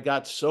when I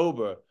got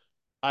sober.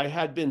 I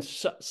had been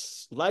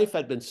life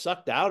had been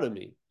sucked out of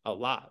me a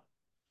lot,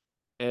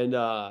 and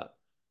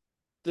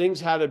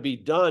things had to be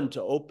done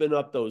to open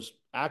up those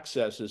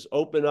accesses,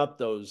 open up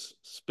those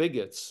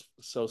spigots,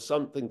 so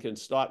something can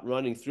start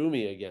running through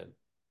me again.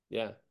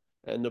 Yeah,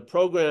 and the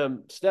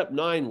program step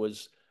 9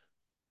 was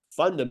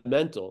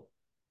fundamental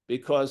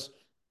because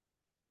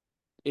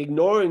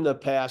ignoring the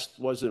past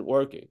wasn't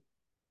working,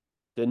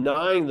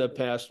 denying the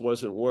past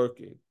wasn't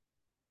working.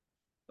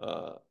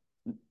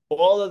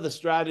 All of the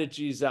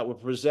strategies that were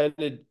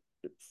presented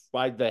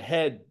by the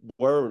head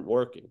weren't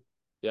working.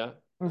 Yeah.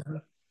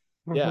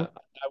 Yeah.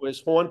 I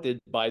was haunted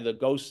by the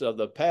ghosts of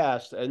the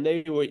past, and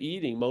they were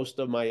eating most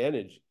of my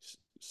energy,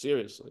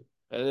 seriously.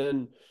 And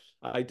then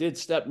I did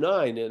step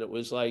 9, and it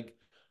was like,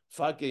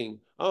 fucking,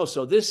 oh,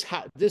 so this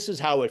is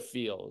how it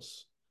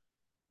feels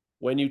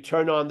when you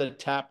turn on the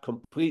tap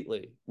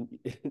completely,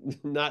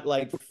 not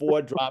like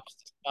 4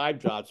 drops, 5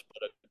 drops,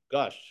 but a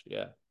gush.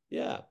 Yeah.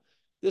 Yeah.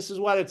 This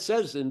is what it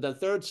says in the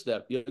 3rd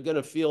step. You're going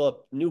to feel a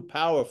new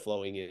power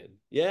flowing in.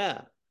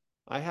 Yeah.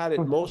 I had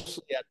it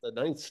mostly at the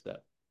 9th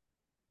step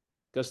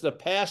because the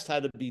past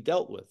had to be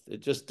dealt with.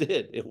 It just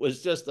did. It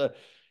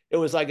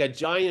was like a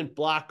giant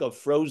block of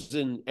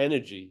frozen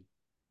energy.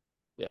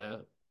 Yeah.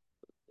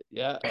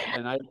 Yeah.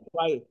 And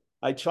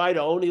I try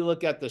to only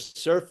look at the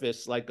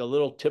surface like a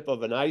little tip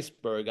of an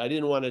iceberg. I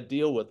didn't want to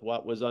deal with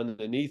what was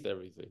underneath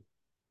everything.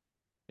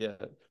 Yeah.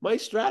 My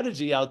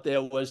strategy out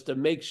there was to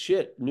make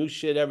new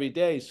shit every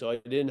day so I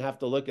didn't have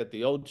to look at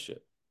the old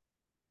shit.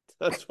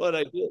 That's what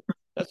I did.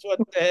 That's what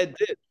the head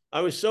did.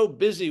 I was so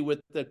busy with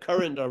the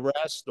current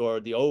arrest or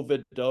the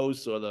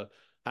overdose or the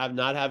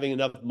not having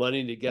enough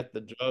money to get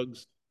the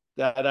drugs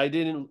that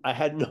I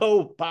had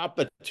no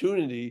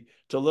opportunity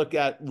to look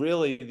at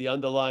really the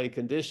underlying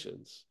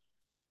conditions.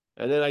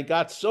 And then I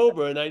got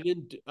sober and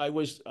I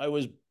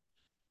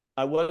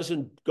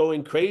wasn't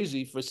going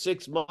crazy for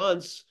 6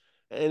 months,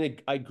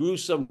 and I grew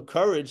some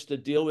courage to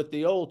deal with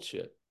the old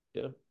shit.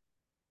 Yeah.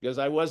 Because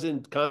I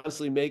wasn't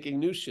constantly making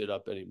new shit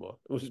up anymore.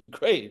 It was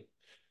great.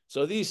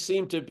 So these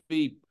seem to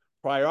be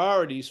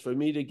priorities for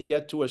me to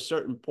get to a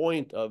certain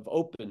point of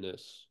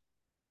openness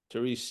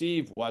to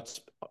receive what's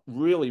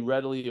really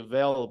readily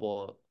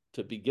available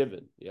to be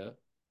given. Yeah.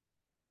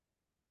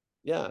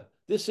 Yeah.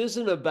 This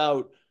isn't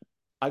about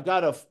I've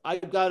got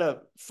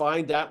to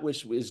find that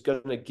which is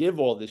going to give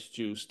all this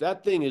juice.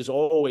 That thing is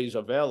always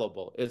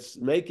available. It's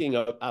making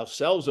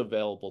ourselves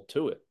available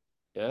to it.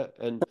 Yeah.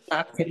 And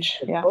Package.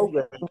 Yeah.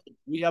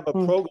 we have a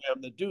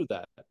program to do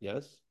that.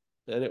 Yes.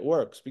 And it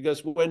works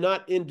because we're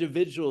not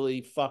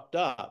individually fucked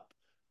up.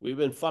 We've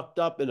been fucked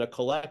up in a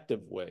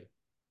collective way.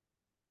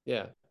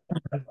 Yeah.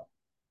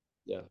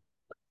 Yeah.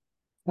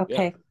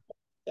 Okay.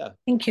 Yeah.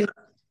 Thank you.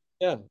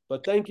 Yeah.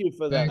 But thank you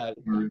for Thank that.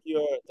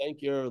 you.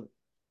 Thank your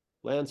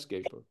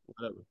landscaper,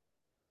 whatever.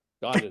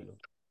 Gardener.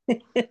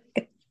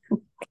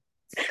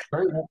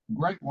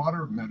 Great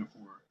water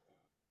metaphor,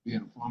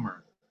 being a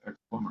plumber,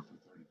 ex-plumber for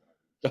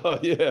 35 Oh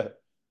yeah.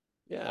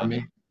 Yeah. I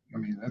mean,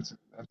 that's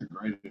a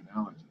great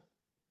analogy.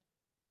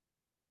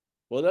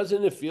 Well,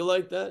 doesn't it feel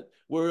like that?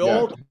 We're Yeah.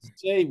 all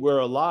say we're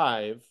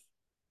alive,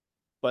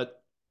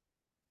 but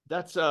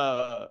that's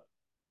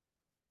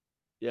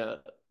yeah,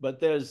 but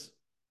there's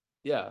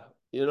yeah,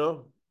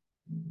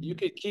 you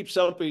could keep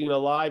something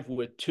alive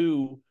with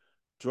 2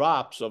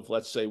 drops of,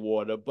 let's say,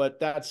 water, but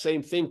that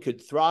same thing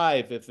could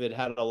thrive if it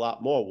had a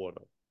lot more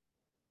water.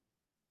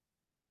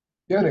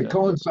 Yeah, and it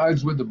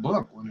coincides with the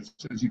book when it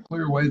says you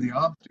clear away the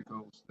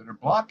obstacles that are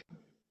blocking it.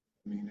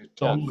 I mean, it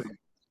totally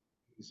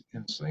is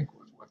in sync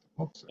with what the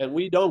book says. And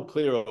we don't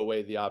clear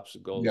away the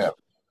obstacles. Yeah.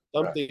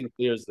 Something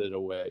clears it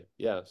away.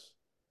 Yes.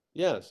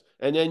 Yes.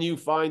 And then you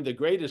find the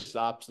greatest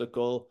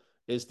obstacle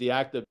is the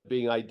act of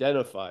being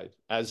identified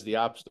as the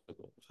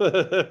obstacle.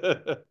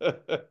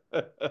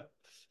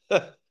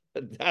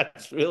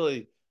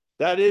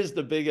 That is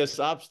the biggest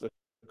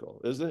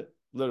obstacle, isn't it?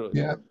 Literally.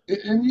 Yeah,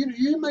 and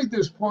you made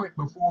this point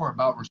before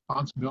about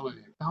responsibility,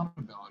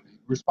 accountability.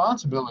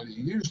 Responsibility,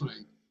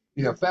 usually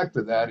the effect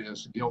of that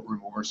is guilt,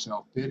 remorse,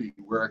 self-pity,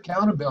 where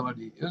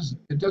accountability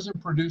it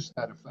doesn't produce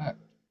that effect.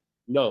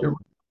 No.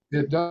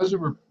 It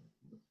doesn't.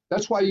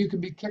 That's why you can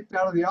be kicked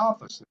out of the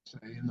office, they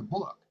say in the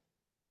book.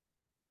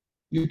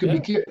 You can be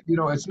kicked,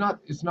 it's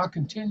not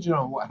contingent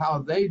on how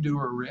they do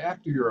or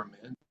react to your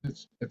amend.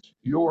 It's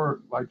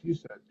your, like you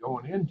said,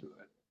 going into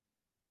it.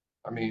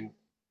 I mean,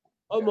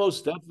 Oh,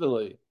 most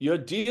definitely. You're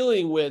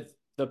dealing with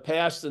the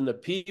past and the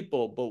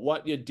people, but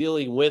what you're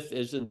dealing with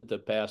isn't the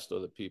past or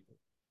the people.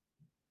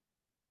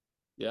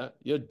 Yeah,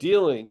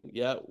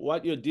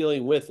 what you're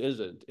dealing with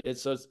isn't.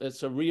 It's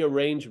a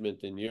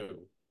rearrangement in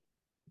you.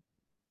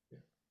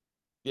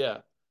 Yeah.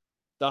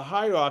 The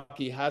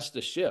hierarchy has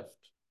to shift,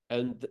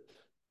 and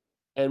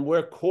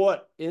we're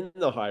caught in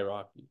the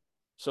hierarchy.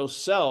 So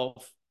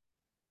self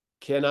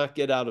cannot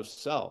get out of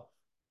self.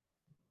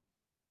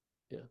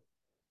 Yeah.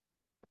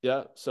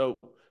 Yeah. So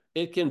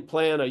it can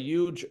plan a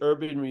huge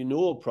urban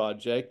renewal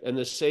project and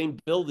the same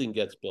building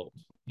gets built.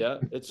 Yeah.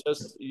 It's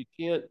just, you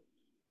can't,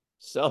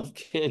 self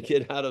can't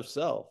get out of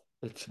self.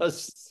 It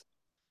just,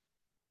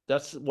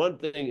 that's one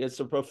thing. It's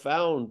a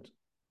profound,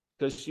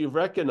 because you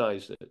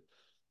recognize it.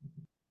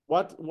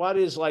 What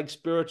is like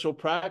spiritual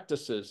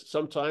practices?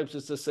 Sometimes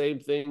it's the same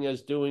thing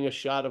as doing a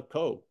shot of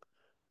Coke.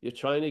 You're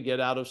trying to get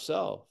out of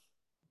self.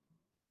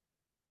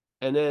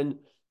 And then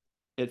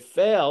it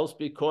fails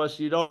because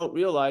you don't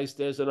realize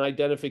there's an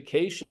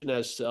identification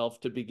as self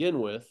to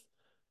begin with.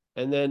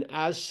 And then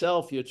as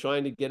self, you're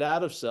trying to get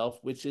out of self,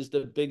 which is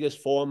the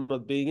biggest form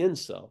of being in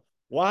self.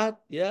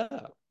 What? Yeah.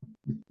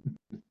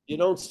 You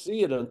don't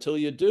see it until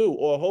you do,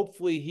 or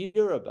hopefully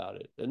hear about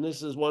it. And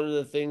this is one of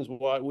the things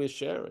why we're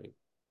sharing.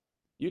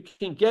 You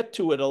can get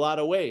to it a lot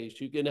of ways.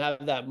 You can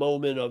have that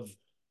moment of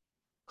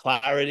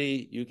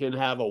clarity, you can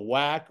have a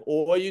whack,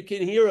 or you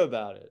can hear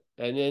about it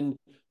and then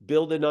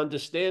build an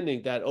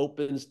understanding that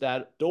opens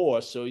that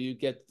door so you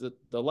get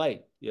the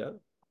light. Yeah.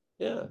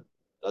 Yeah.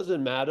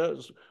 Doesn't matter.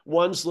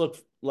 Ones look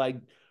like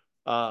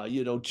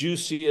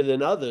juicier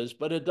than others,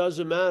 but it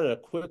doesn't matter.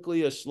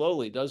 Quickly or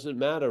slowly, doesn't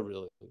matter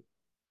really.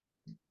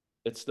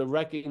 It's the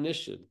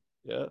recognition.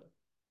 Yeah.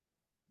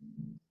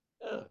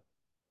 Yeah.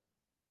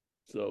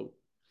 So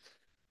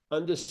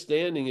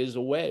understanding is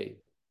a way,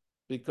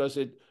 because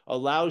it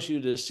allows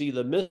you to see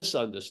the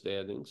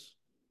misunderstandings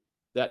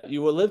that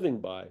you were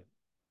living by.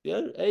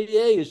 Yeah,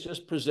 AA is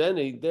just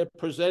they're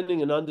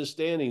presenting an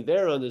understanding,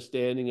 their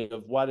understanding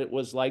of what it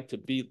was like to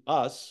be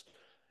us.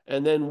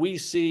 And then we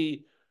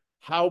see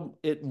how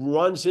it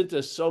runs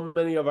into so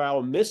many of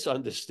our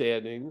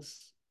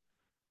misunderstandings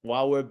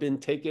while we've been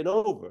taken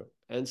over.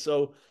 And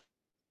so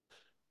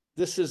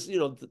this is,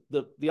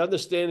 the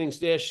understandings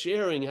they're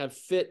sharing have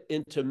fit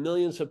into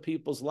millions of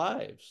people's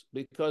lives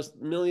because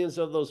millions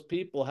of those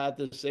people had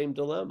the same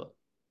dilemma.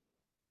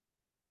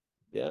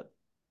 Yeah.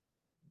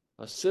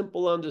 A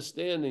simple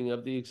understanding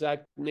of the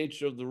exact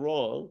nature of the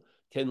wrong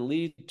can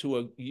lead to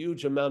a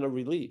huge amount of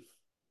relief.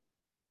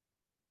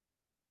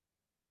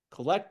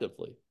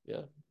 Collectively.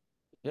 Yeah.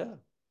 Yeah.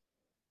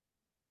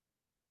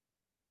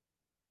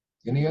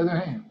 Any other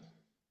hands?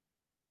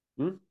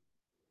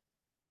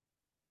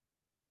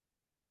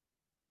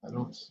 I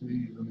don't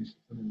see. Let me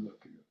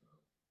look here.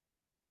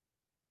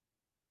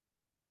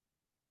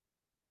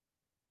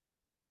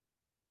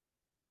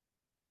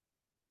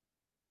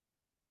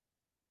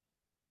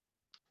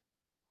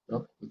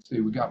 Oh, let's see.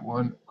 We got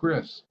one.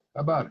 Chris,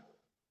 how about it?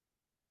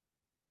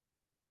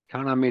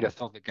 Count on me to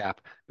fill the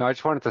gap. No, I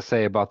just wanted to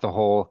say about the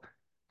whole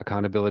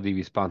accountability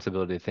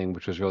responsibility thing,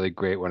 which was really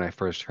great when I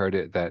first heard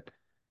it, that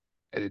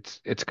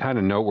it's kind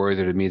of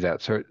noteworthy to me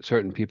that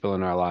certain people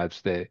in our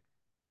lives, the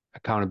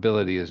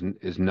accountability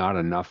is not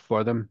enough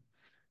for them.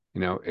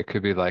 It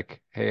could be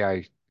like, hey,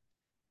 I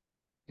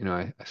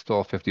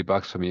stole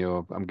 $50 from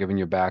you. I'm giving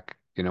you back,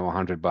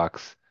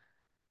 $100.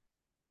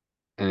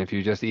 And if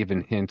you just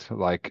even hint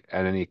like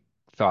at any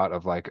thought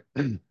of like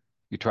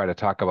you try to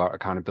talk about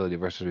accountability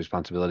versus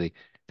responsibility,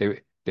 they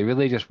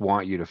really just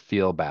want you to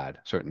feel bad.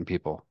 Certain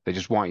people, they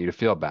just want you to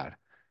feel bad.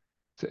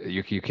 So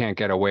you can't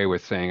get away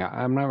with saying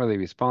I'm not really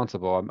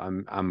responsible.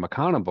 I'm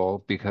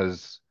accountable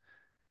because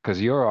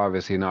you're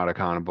obviously not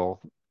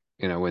accountable.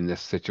 In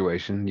this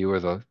situation,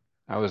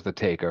 I was the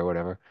taker, or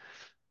whatever.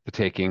 The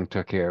taking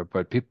took care,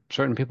 but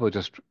certain people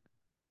just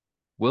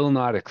will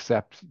not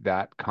accept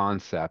that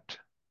concept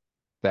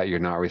that you're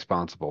not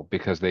responsible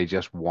because they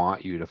just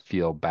want you to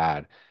feel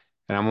bad.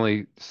 And I'm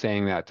only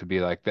saying that to be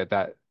like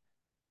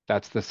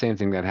that's the same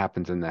thing that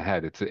happens in the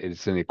head.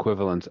 It's an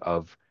equivalence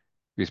of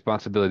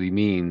responsibility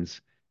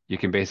means you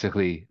can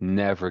basically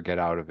never get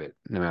out of it,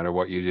 no matter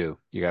what you do.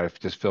 You got to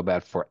just feel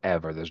bad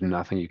forever. There's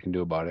nothing you can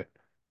do about it.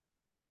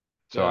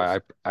 So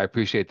Yes. I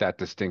appreciate that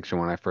distinction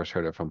when I first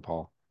heard it from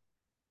Paul.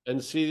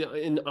 And see,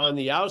 on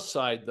the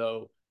outside,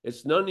 though,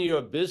 it's none of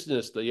your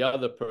business the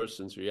other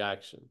person's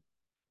reaction.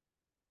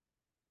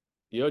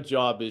 Your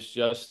job is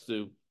just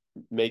to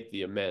make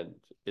the amend.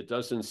 It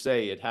doesn't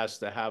say it has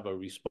to have a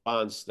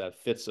response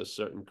that fits a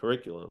certain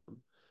curriculum.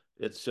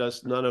 It's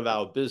just none of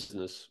our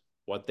business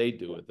what they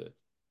do with it.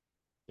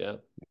 Yeah.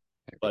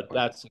 But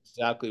that's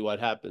exactly what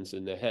happens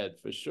in the head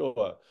for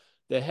sure.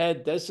 The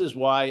head, this is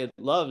why it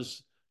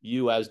loves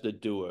you as the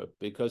doer,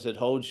 because it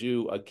holds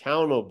you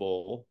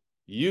accountable.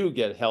 You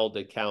get held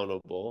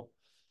accountable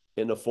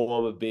in the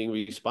form of being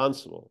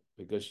responsible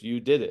because you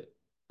did it.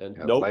 And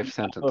Yeah, nobody life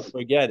sentence. will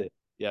forget it.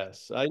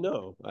 Yes, I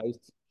know.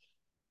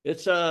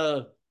 It's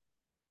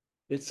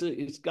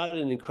it's got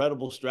an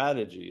incredible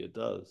strategy. It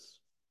does.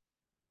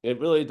 It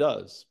really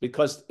does.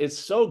 Because it's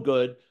so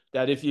good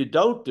that if you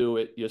don't do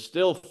it, you're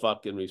still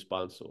fucking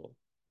responsible.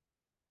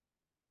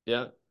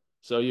 Yeah.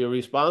 So you're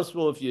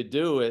responsible if you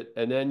do it,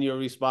 and then you're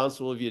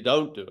responsible if you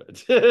don't do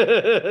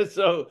it.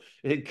 So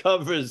it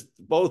covers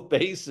both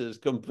bases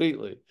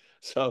completely.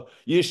 So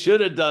you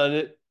should have done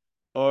it,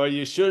 or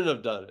you shouldn't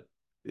have done it.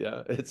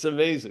 Yeah, it's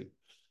amazing.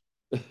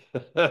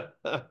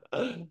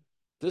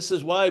 This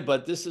is why,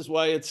 but this is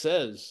why it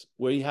says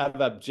we have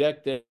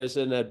there's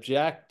an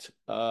abject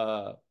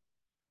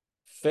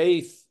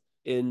faith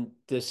in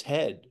this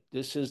head.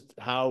 This is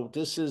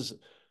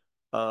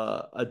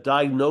a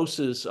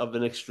diagnosis of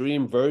an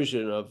extreme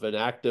version of an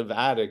active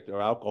addict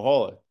or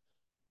alcoholic.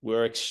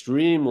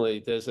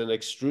 There's an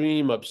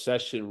extreme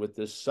obsession with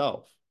this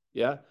self.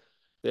 Yeah.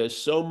 There's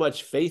so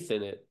much faith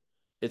in it,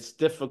 it's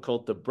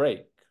difficult to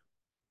break.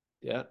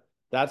 Yeah.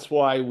 That's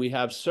why we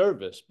have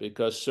service,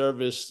 because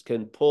service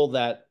can bring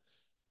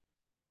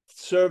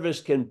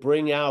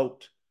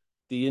out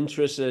the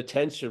interest and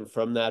attention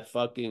from that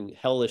fucking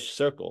hellish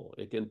circle.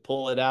 It can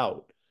pull it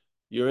out.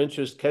 Your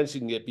interest can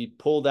be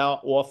pulled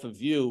out off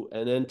of you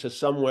and then to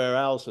somewhere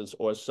else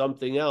or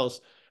something else.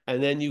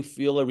 And then you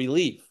feel a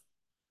relief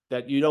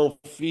that you don't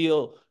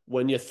feel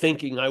when you're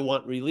thinking, I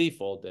want relief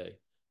all day.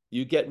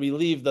 You get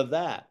relieved of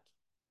that.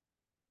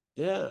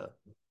 Yeah.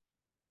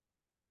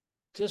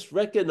 Just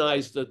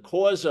recognize the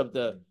cause of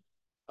the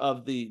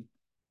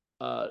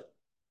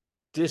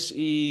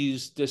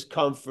dis-ease,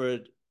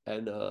 discomfort,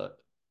 and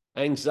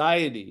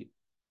anxiety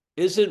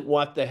isn't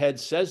what the head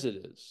says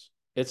it is.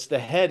 It's the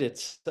head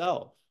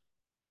itself.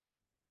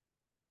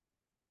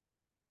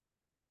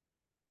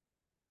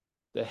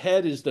 The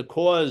head is the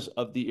cause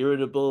of the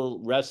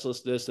irritable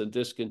restlessness and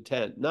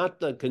discontent, not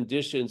the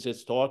conditions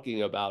it's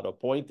talking about or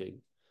pointing.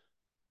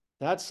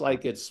 That's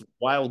like it's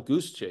wild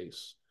goose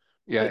chase.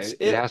 Yeah, It's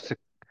it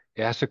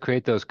has to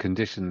create those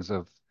conditions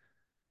of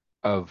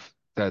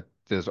that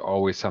there's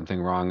always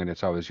something wrong and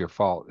it's always your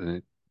fault,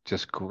 and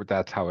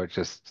that's how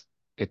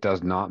it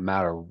does not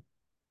matter.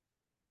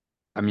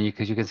 I mean,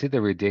 because you can see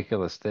the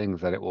ridiculous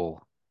things that it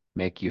will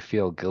make you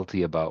feel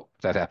guilty about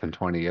that happened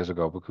 20 years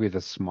ago. But it could be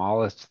the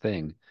smallest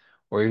thing,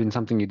 or even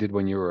something you did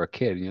when you were a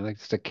kid. And you're like,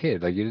 just a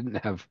kid. Like you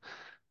didn't have,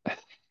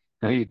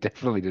 no, you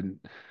definitely didn't.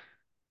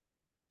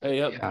 Hey,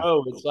 Yeah,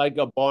 bro, it's like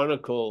a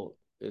barnacle.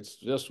 It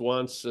just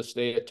wants to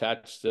stay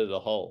attached to the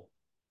hull.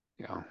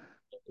 yeah,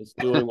 It's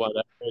doing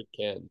whatever it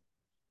can.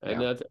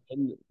 yeah.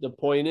 And the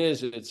point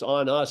is, it's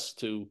on us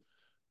to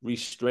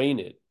restrain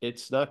it.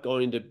 It's not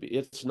going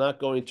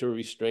to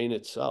restrain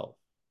itself.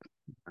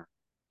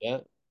 Yeah.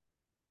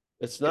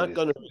 It's It not is.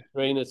 going to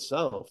restrain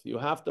itself. You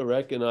have to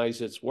recognize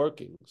its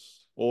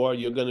workings, or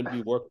you're going to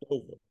be worked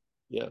over.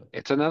 Yeah.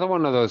 It's another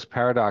one of those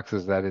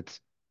paradoxes that it's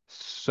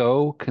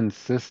so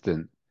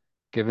consistent,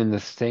 given the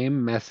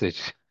same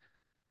message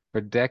for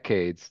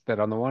decades,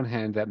 that on the one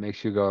hand, that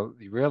makes you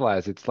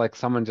realize it's like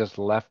someone just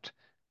left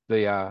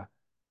the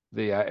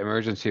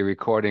emergency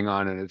recording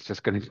on and it's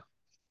just going to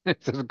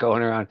it's just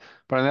going around.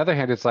 But on the other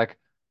hand, it's like,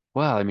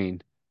 well, I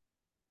mean,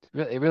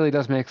 it really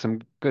does make some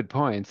good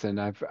points, and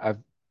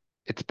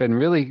it's been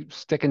really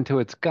sticking to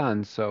its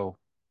guns. So,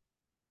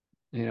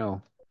 you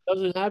know, It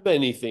doesn't have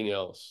anything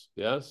else.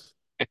 Yes.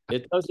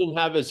 It doesn't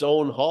have its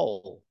own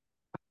hull.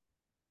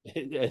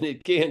 And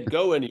it can't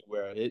go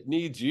anywhere. It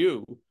needs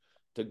you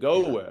to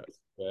go yeah, where.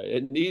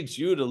 It needs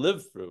you to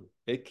live through.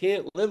 It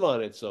can't live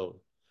on its own.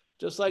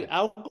 Just like yeah,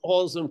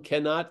 alcoholism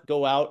cannot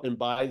go out and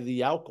buy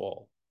the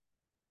alcohol.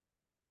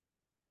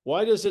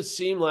 Why does it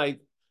seem like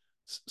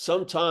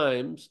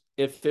sometimes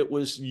if it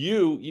was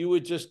you, you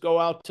would just go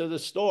out to the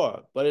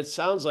store? But it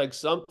sounds like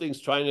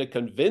something's trying to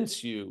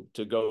convince you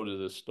to go to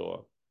the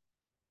store.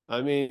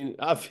 I mean,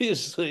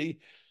 obviously,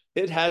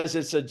 it has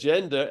its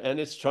agenda and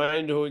it's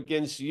trying to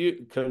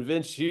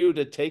convince you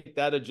to take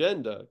that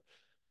agenda.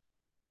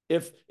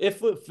 If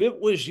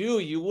it was you,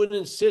 you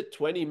wouldn't sit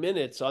 20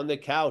 minutes on the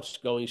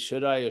couch going,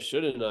 should I or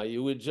shouldn't I?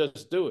 You would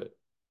just do it.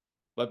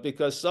 But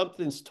because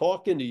something's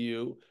talking to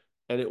you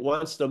and it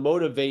wants to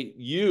motivate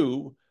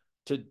you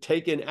to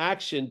take an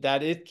action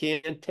that it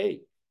can't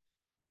take.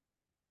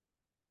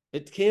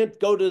 It can't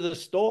go to the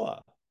store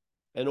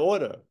and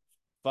order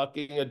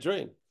fucking a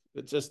drink.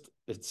 It's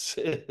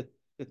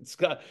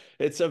got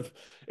it's a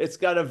it's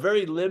got a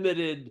very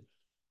limited.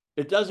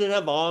 It doesn't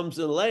have arms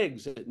and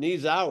legs. It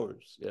needs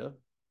hours. Yeah,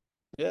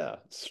 yeah.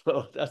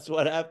 So that's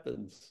what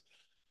happens.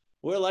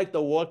 We're like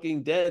the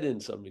Walking Dead in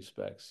some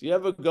respects. You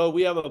ever go?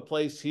 We have a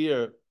place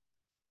here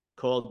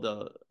called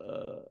the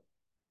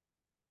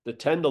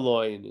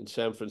Tenderloin in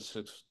San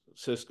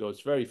Francisco.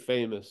 It's very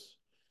famous.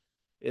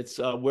 It's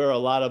where a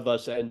lot of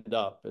us end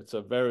up. It's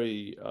a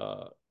very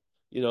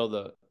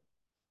the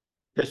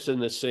piss in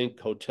the sink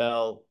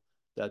hotel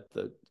that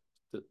the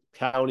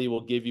county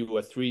will give you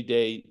a 3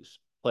 day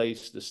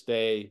place to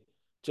stay,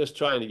 just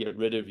trying to get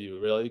rid of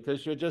you, really,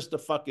 because you're just a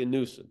fucking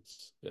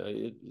nuisance.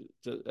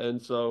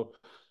 And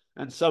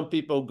some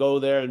people go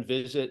there and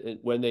visit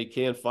when they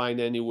can't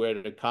find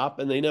anywhere to cop,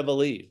 and they never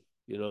leave.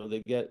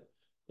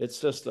 It's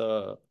just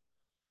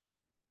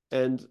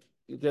and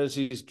there's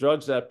these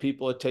drugs that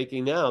people are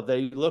taking now.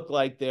 They look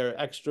like they're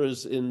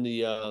extras in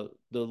the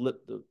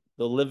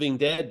Living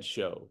Dead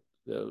show.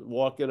 They're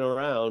walking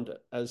around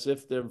as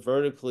if they're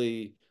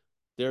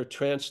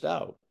tranced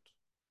out.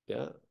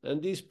 Yeah.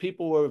 And these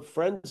people were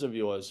friends of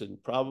yours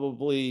and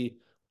probably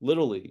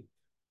literally,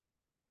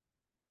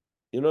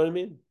 you know what I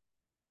mean?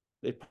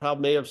 They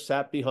probably may have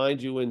sat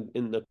behind you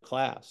in the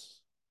class,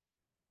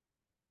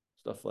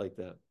 stuff like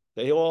that.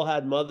 They all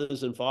had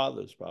mothers and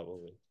fathers,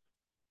 probably.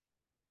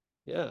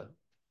 Yeah.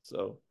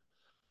 So,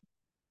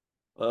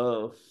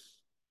 for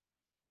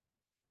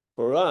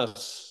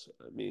us,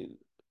 I mean,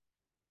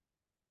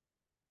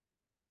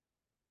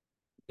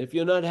 if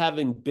you're not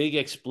having big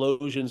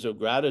explosions of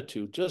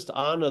gratitude, just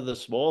honor the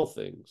small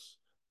things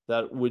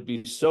that would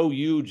be so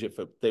huge if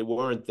they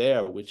weren't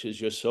there, which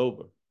is you're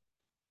sober.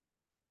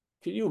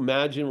 Can you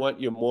imagine what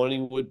your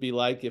morning would be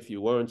like if you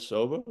weren't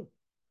sober?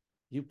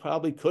 You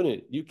probably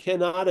couldn't. You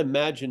cannot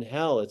imagine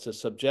hell. It's a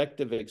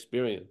subjective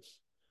experience.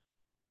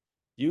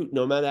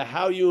 No matter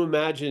how you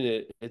imagine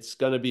it, it's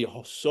going to be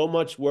so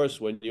much worse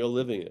when you're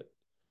living it.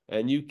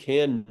 And you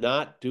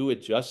cannot do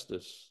it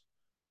justice.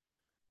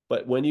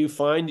 But when you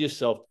find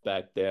yourself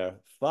back there,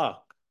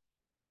 fuck.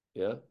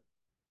 Yeah.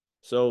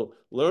 So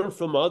learn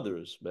from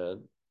others,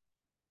 man,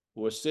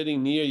 who are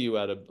sitting near you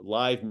at a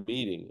live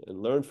meeting,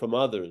 and learn from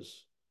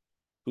others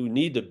who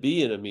need to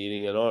be in a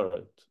meeting and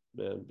aren't,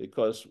 man,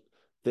 because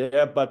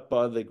there but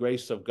by the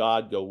grace of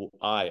God go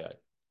I.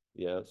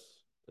 Yes.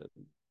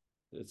 And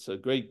it's a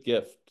great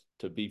gift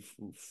to be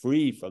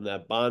free from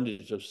that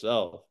bondage of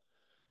self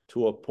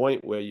to a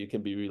point where you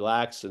can be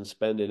relaxed and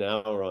spend an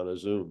hour on a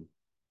Zoom.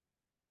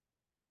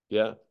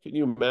 Yeah. Can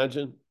you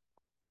imagine?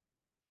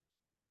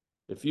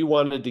 If you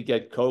wanted to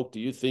get Coke, do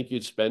you think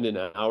you'd spend an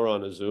hour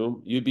on a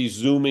Zoom? You'd be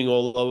Zooming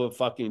all over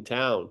fucking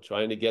town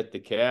trying to get the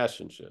cash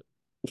and shit.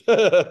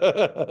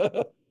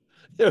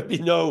 There'd be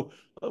no,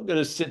 I'm going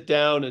to sit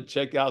down and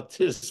check out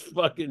this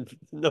fucking,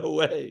 no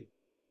way.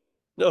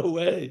 No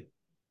way.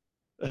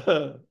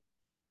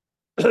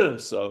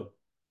 So,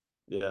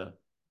 yeah.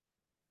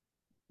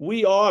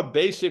 We are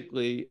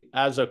basically,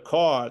 as a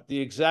car,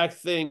 the exact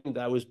thing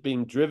that was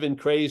being driven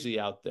crazy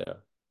out there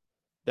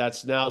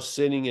that's now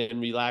sitting and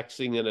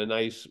relaxing in a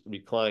nice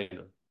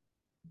recliner.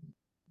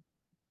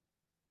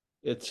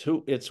 It's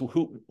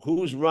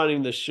who's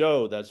running the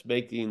show that's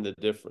making the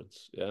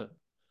difference. Yeah.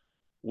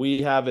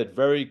 We have it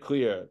very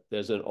clear.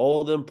 There's an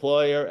old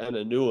employer and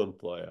a new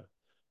employer.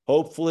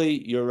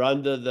 Hopefully you're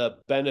under the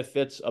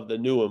benefits of the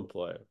new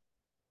employer.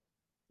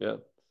 Yeah.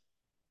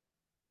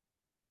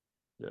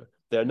 Yeah.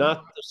 They're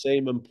not the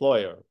same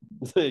employer.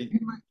 You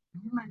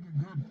make a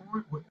good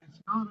point.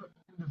 It's not an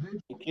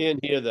individual. You can't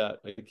hear that.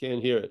 I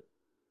can't hear it.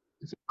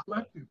 It's a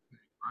collective thing,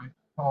 right,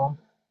 Paul?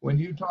 When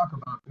you talk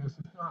about this,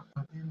 it's not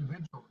an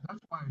individual. That's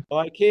why. Oh,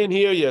 I can't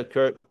hear you,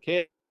 Kurt.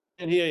 Can't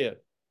hear you.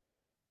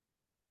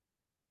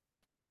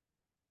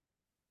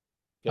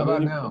 How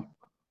about now?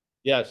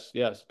 Yes,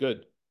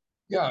 good.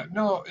 Yeah,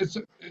 no,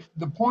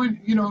 the point,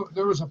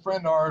 there was a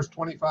friend of ours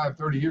 25,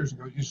 30 years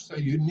ago used to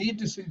say, you need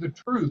to see the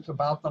truth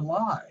about the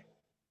lie.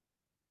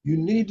 You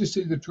need to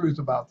see the truth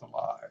about the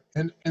lie.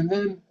 And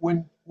then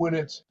when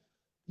it's,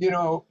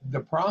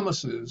 the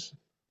promises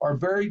are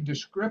very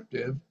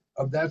descriptive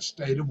of that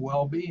state of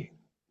well-being.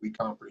 We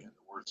comprehend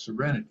the word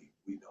serenity.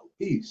 We know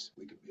peace.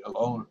 We can be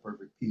alone in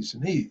perfect peace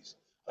and ease.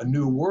 A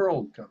new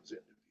world comes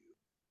into view.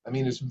 I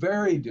mean, it's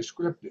very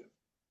descriptive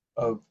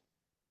of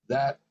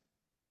that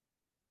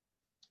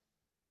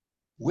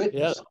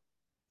witness.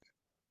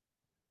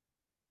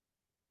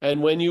 Yeah.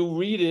 And when you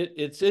read it,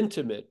 it's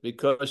intimate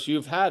because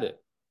you've had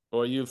it,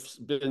 or you've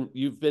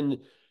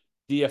been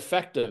the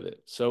effect of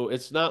it. So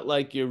it's not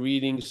like you're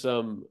reading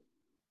some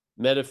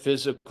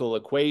metaphysical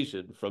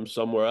equation from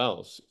somewhere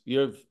else.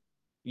 You've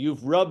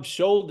rubbed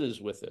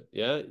shoulders with it.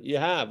 Yeah, you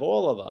have.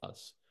 All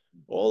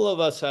of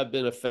us have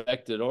been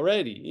affected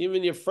already,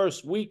 even your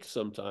first week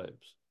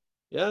sometimes.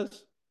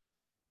 Yes,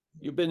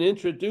 you've been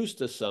introduced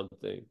to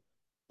something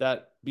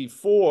that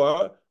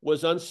before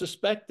was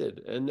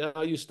unsuspected, and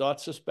now you start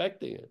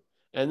suspecting it.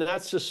 And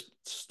that's just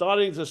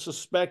starting to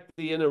suspect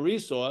the inner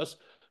resource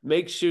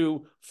makes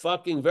you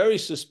fucking very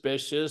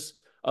suspicious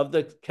of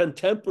the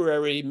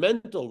contemporary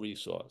mental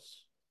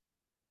resource,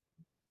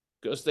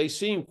 because they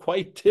seem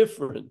quite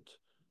different.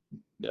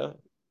 Yeah.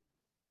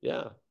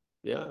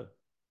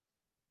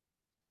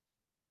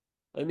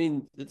 I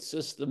mean, it's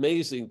just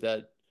amazing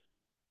that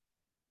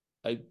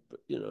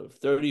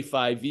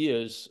 35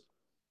 years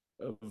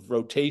of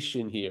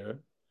rotation here,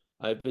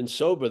 I've been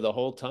sober the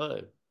whole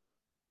time.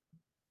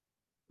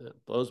 It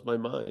blows my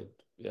mind.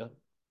 Yeah.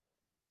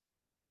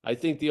 I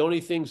think the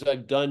only things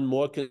I've done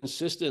more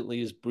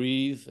consistently is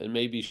breathe and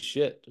maybe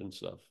shit and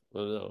stuff. I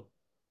don't know.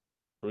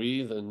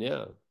 Breathe and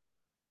yeah.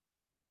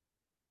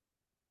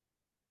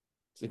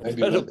 It's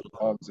maybe let the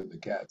dogs and the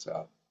cats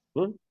out.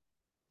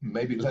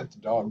 Maybe let the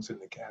dogs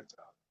and the cats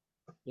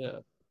out. Yeah.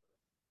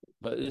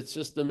 But it's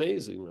just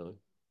amazing, really.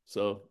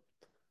 So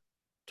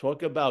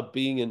talk about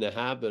being in the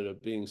habit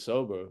of being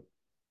sober,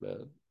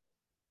 man.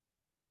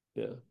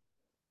 Yeah.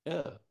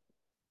 Yeah.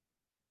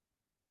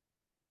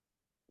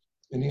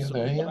 Any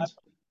other hands?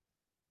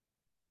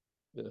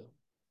 Yeah.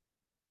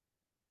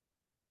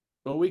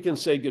 Well, we can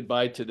say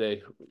goodbye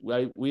today.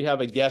 We have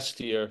a guest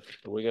here.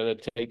 We're going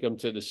to take him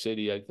to the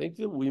city. I think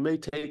that we may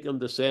take him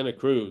to Santa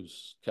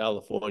Cruz,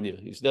 California.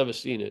 He's never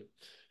seen it.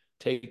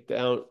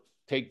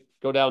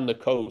 Go down the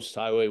coast,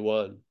 Highway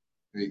 1.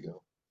 There you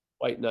go.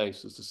 Quite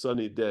nice. It's a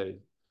sunny day.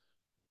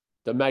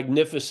 The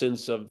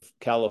magnificence of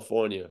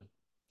California.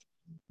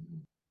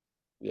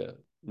 Yeah,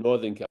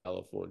 Northern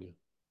California,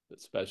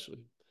 especially.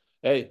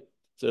 Hey,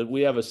 so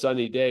we have a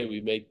sunny day. We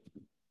may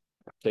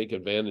take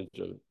advantage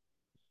of it.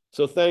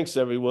 So thanks,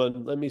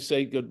 everyone. Let me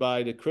say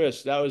goodbye to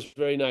Chris. That was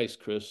very nice,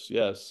 Chris.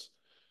 Yes.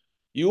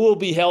 You will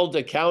be held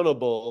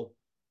accountable,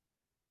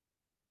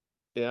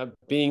 yeah,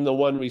 being the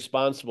one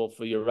responsible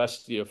for your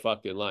rest of your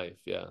fucking life.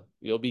 Yeah.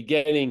 You'll be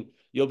getting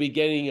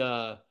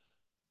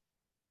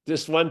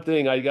this one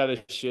thing I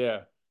gotta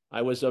share.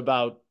 I was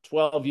about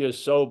 12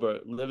 years sober,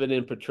 living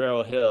in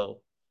Potrero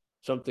Hill,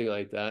 something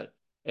like that.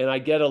 And I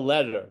get a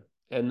letter,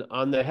 and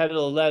on the head of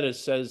the letter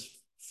says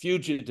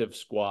Fugitive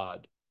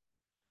Squad.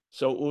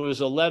 So it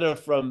was a letter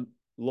from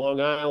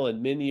Long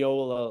Island,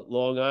 Mineola,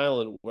 Long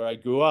Island, where I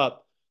grew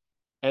up,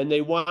 and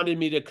they wanted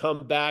me to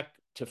come back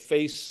to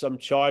face some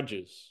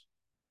charges.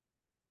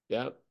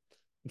 Yeah.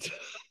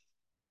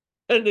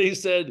 And they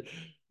said,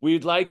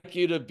 we'd like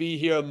you to be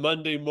here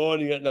Monday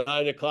morning at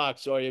 9 o'clock.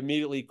 So I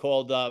immediately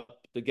called up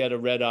to get a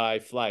red eye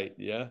flight.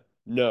 Yeah.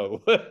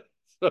 No. So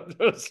it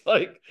was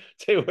like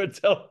they were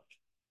telling,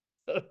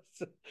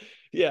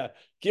 yeah,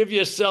 give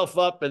yourself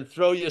up and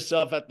throw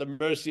yourself at the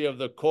mercy of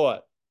the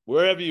court,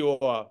 wherever you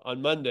are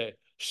on Monday.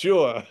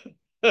 Sure.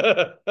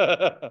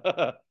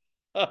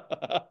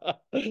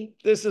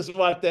 This is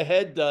what the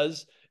head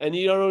does, and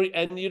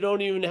you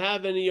don't even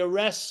have any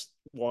arrest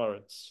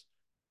warrants.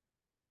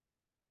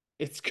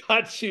 It's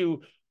got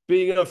you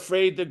being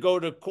afraid to go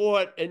to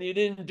court, and you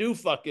didn't do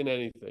fucking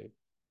anything.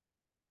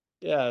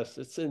 Yes,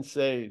 it's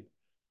insane.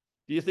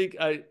 Do you think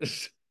I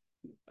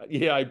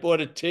yeah, I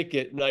bought a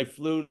ticket and I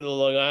flew to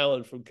Long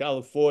Island from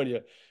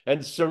California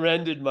and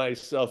surrendered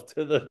myself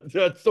to the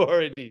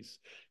authorities.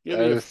 Give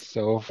That me a is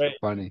so break.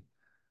 funny.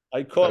 I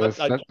That called is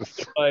I that talked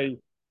to is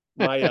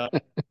my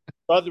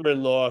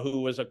brother-in-law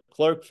who was a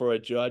clerk for a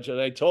judge, and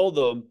I told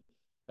him,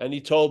 and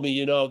he told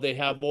me, they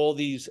have all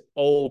these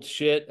old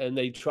shit, and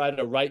they try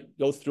to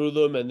go through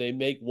them, and they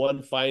make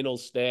one final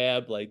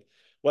stab. Like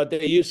what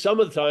they use, some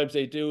of the times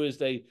they do is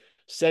they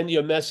send you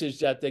a message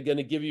that they're going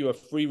to give you a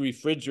free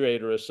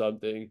refrigerator or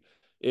something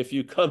if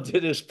you come to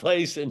this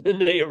place, and then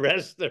they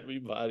arrest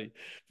everybody.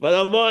 But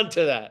I'm on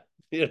to that.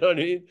 You know what I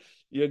mean?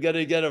 You're going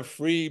to get a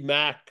free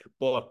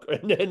MacBook,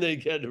 and then they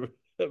get.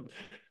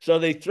 So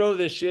they throw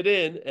this shit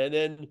in, and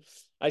then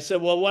I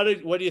said, "Well, what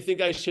do you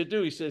think I should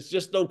do?" He says,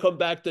 "Just don't come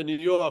back to New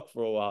York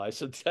for a while." I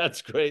said,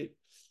 "That's great.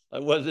 I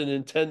wasn't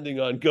intending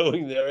on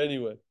going there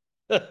anyway."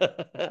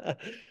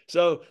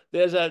 So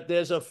there's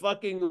a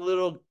fucking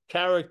little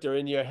character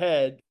in your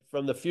head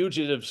from the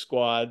Fugitive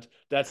Squad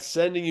that's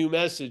sending you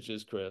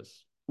messages,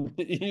 Chris.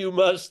 You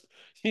must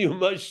you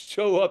must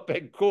show up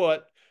at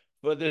court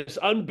for this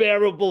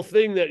unbearable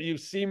thing that you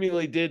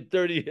seemingly did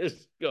 30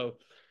 years ago.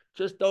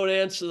 Just don't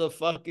answer the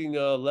fucking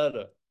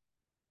letter.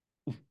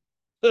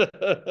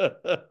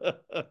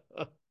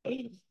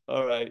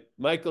 All right.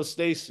 Michael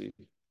Stacy,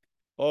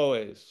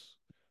 always.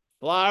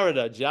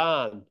 Florida,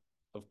 John,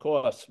 of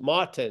course.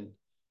 Martin,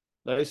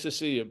 nice to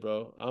see you,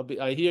 bro.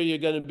 I hear you're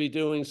going to be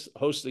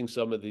hosting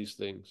some of these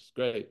things.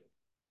 Great.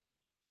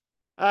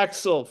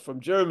 Axel from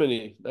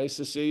Germany, nice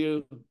to see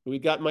you. We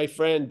got my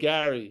friend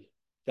Gary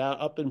down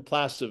up in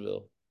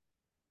Placerville.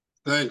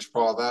 Thanks,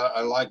 Paul.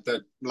 I like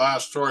that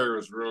last story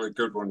was a really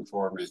good one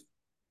for me.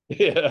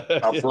 Yeah.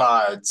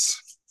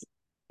 Applies.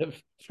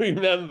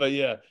 Remember,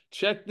 yeah.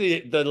 Check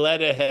the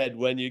letterhead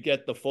when you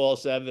get the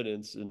false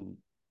evidence and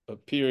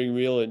appearing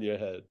real in your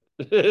head.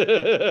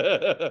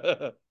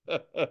 Right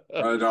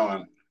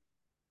on.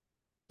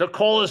 The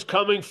call is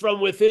coming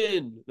from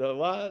within. The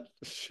what?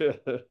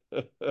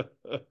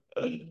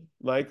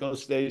 Michael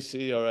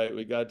Stacy. All right,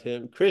 we got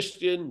him.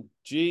 Christian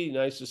G.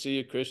 Nice to see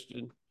you,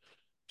 Christian.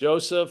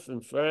 Joseph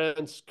in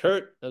France.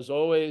 Kurt, as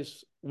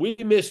always. We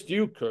missed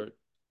you, Kurt.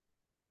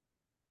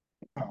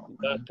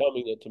 Not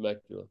coming to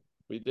Temecula.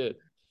 We did.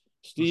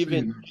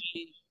 Stephen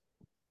G.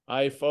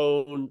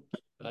 iPhone.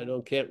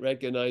 Can't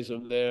recognize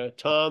him there.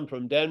 Tom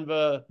from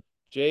Denver.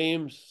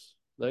 James.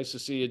 Nice to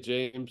see you,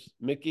 James.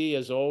 Mickey,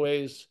 as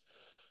always.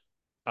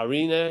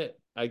 Arena,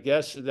 I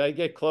guess. Did I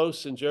get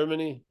close in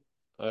Germany?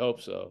 I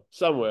hope so.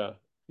 Somewhere.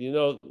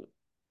 The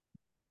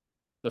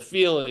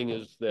feeling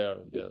is there,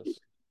 yes.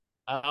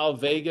 Al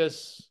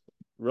Vegas,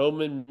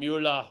 Roman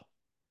Mueller,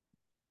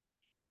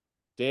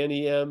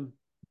 Danny M.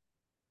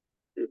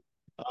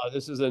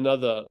 This is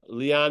another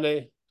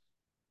Liane,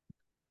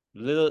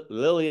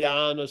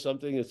 Lilian or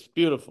something. It's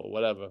beautiful,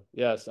 whatever.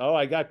 Yes. Oh,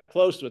 I got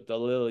close with the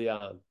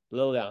Lilian.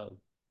 Lilian.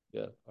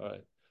 Yeah. All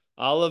right.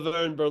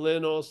 Oliver in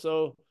Berlin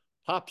also.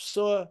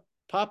 Popsor.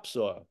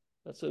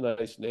 That's a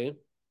nice name.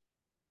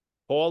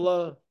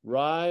 Paula,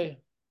 Rye.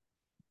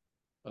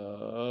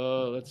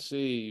 Let's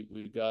see.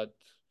 We got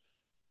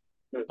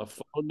a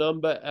phone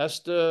number.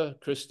 Esther,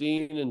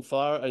 Christine in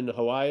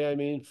Hawaii, I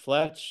mean.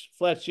 Fletch,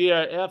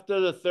 yeah, after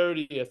the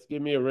 30th,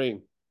 give me a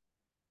ring.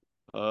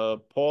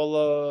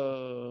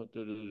 Paula,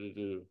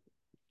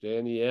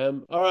 Danny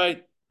M. All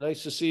right.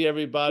 Nice to see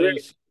everybody.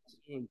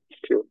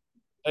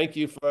 Thank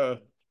you for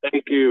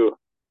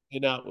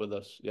hanging out with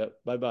us. Yep.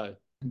 Bye-bye.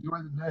 Enjoy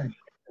the day.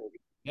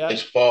 Yeah.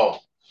 Thanks,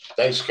 Paul.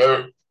 Thanks,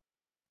 Kurt.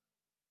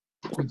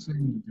 Good seeing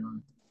you,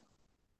 John.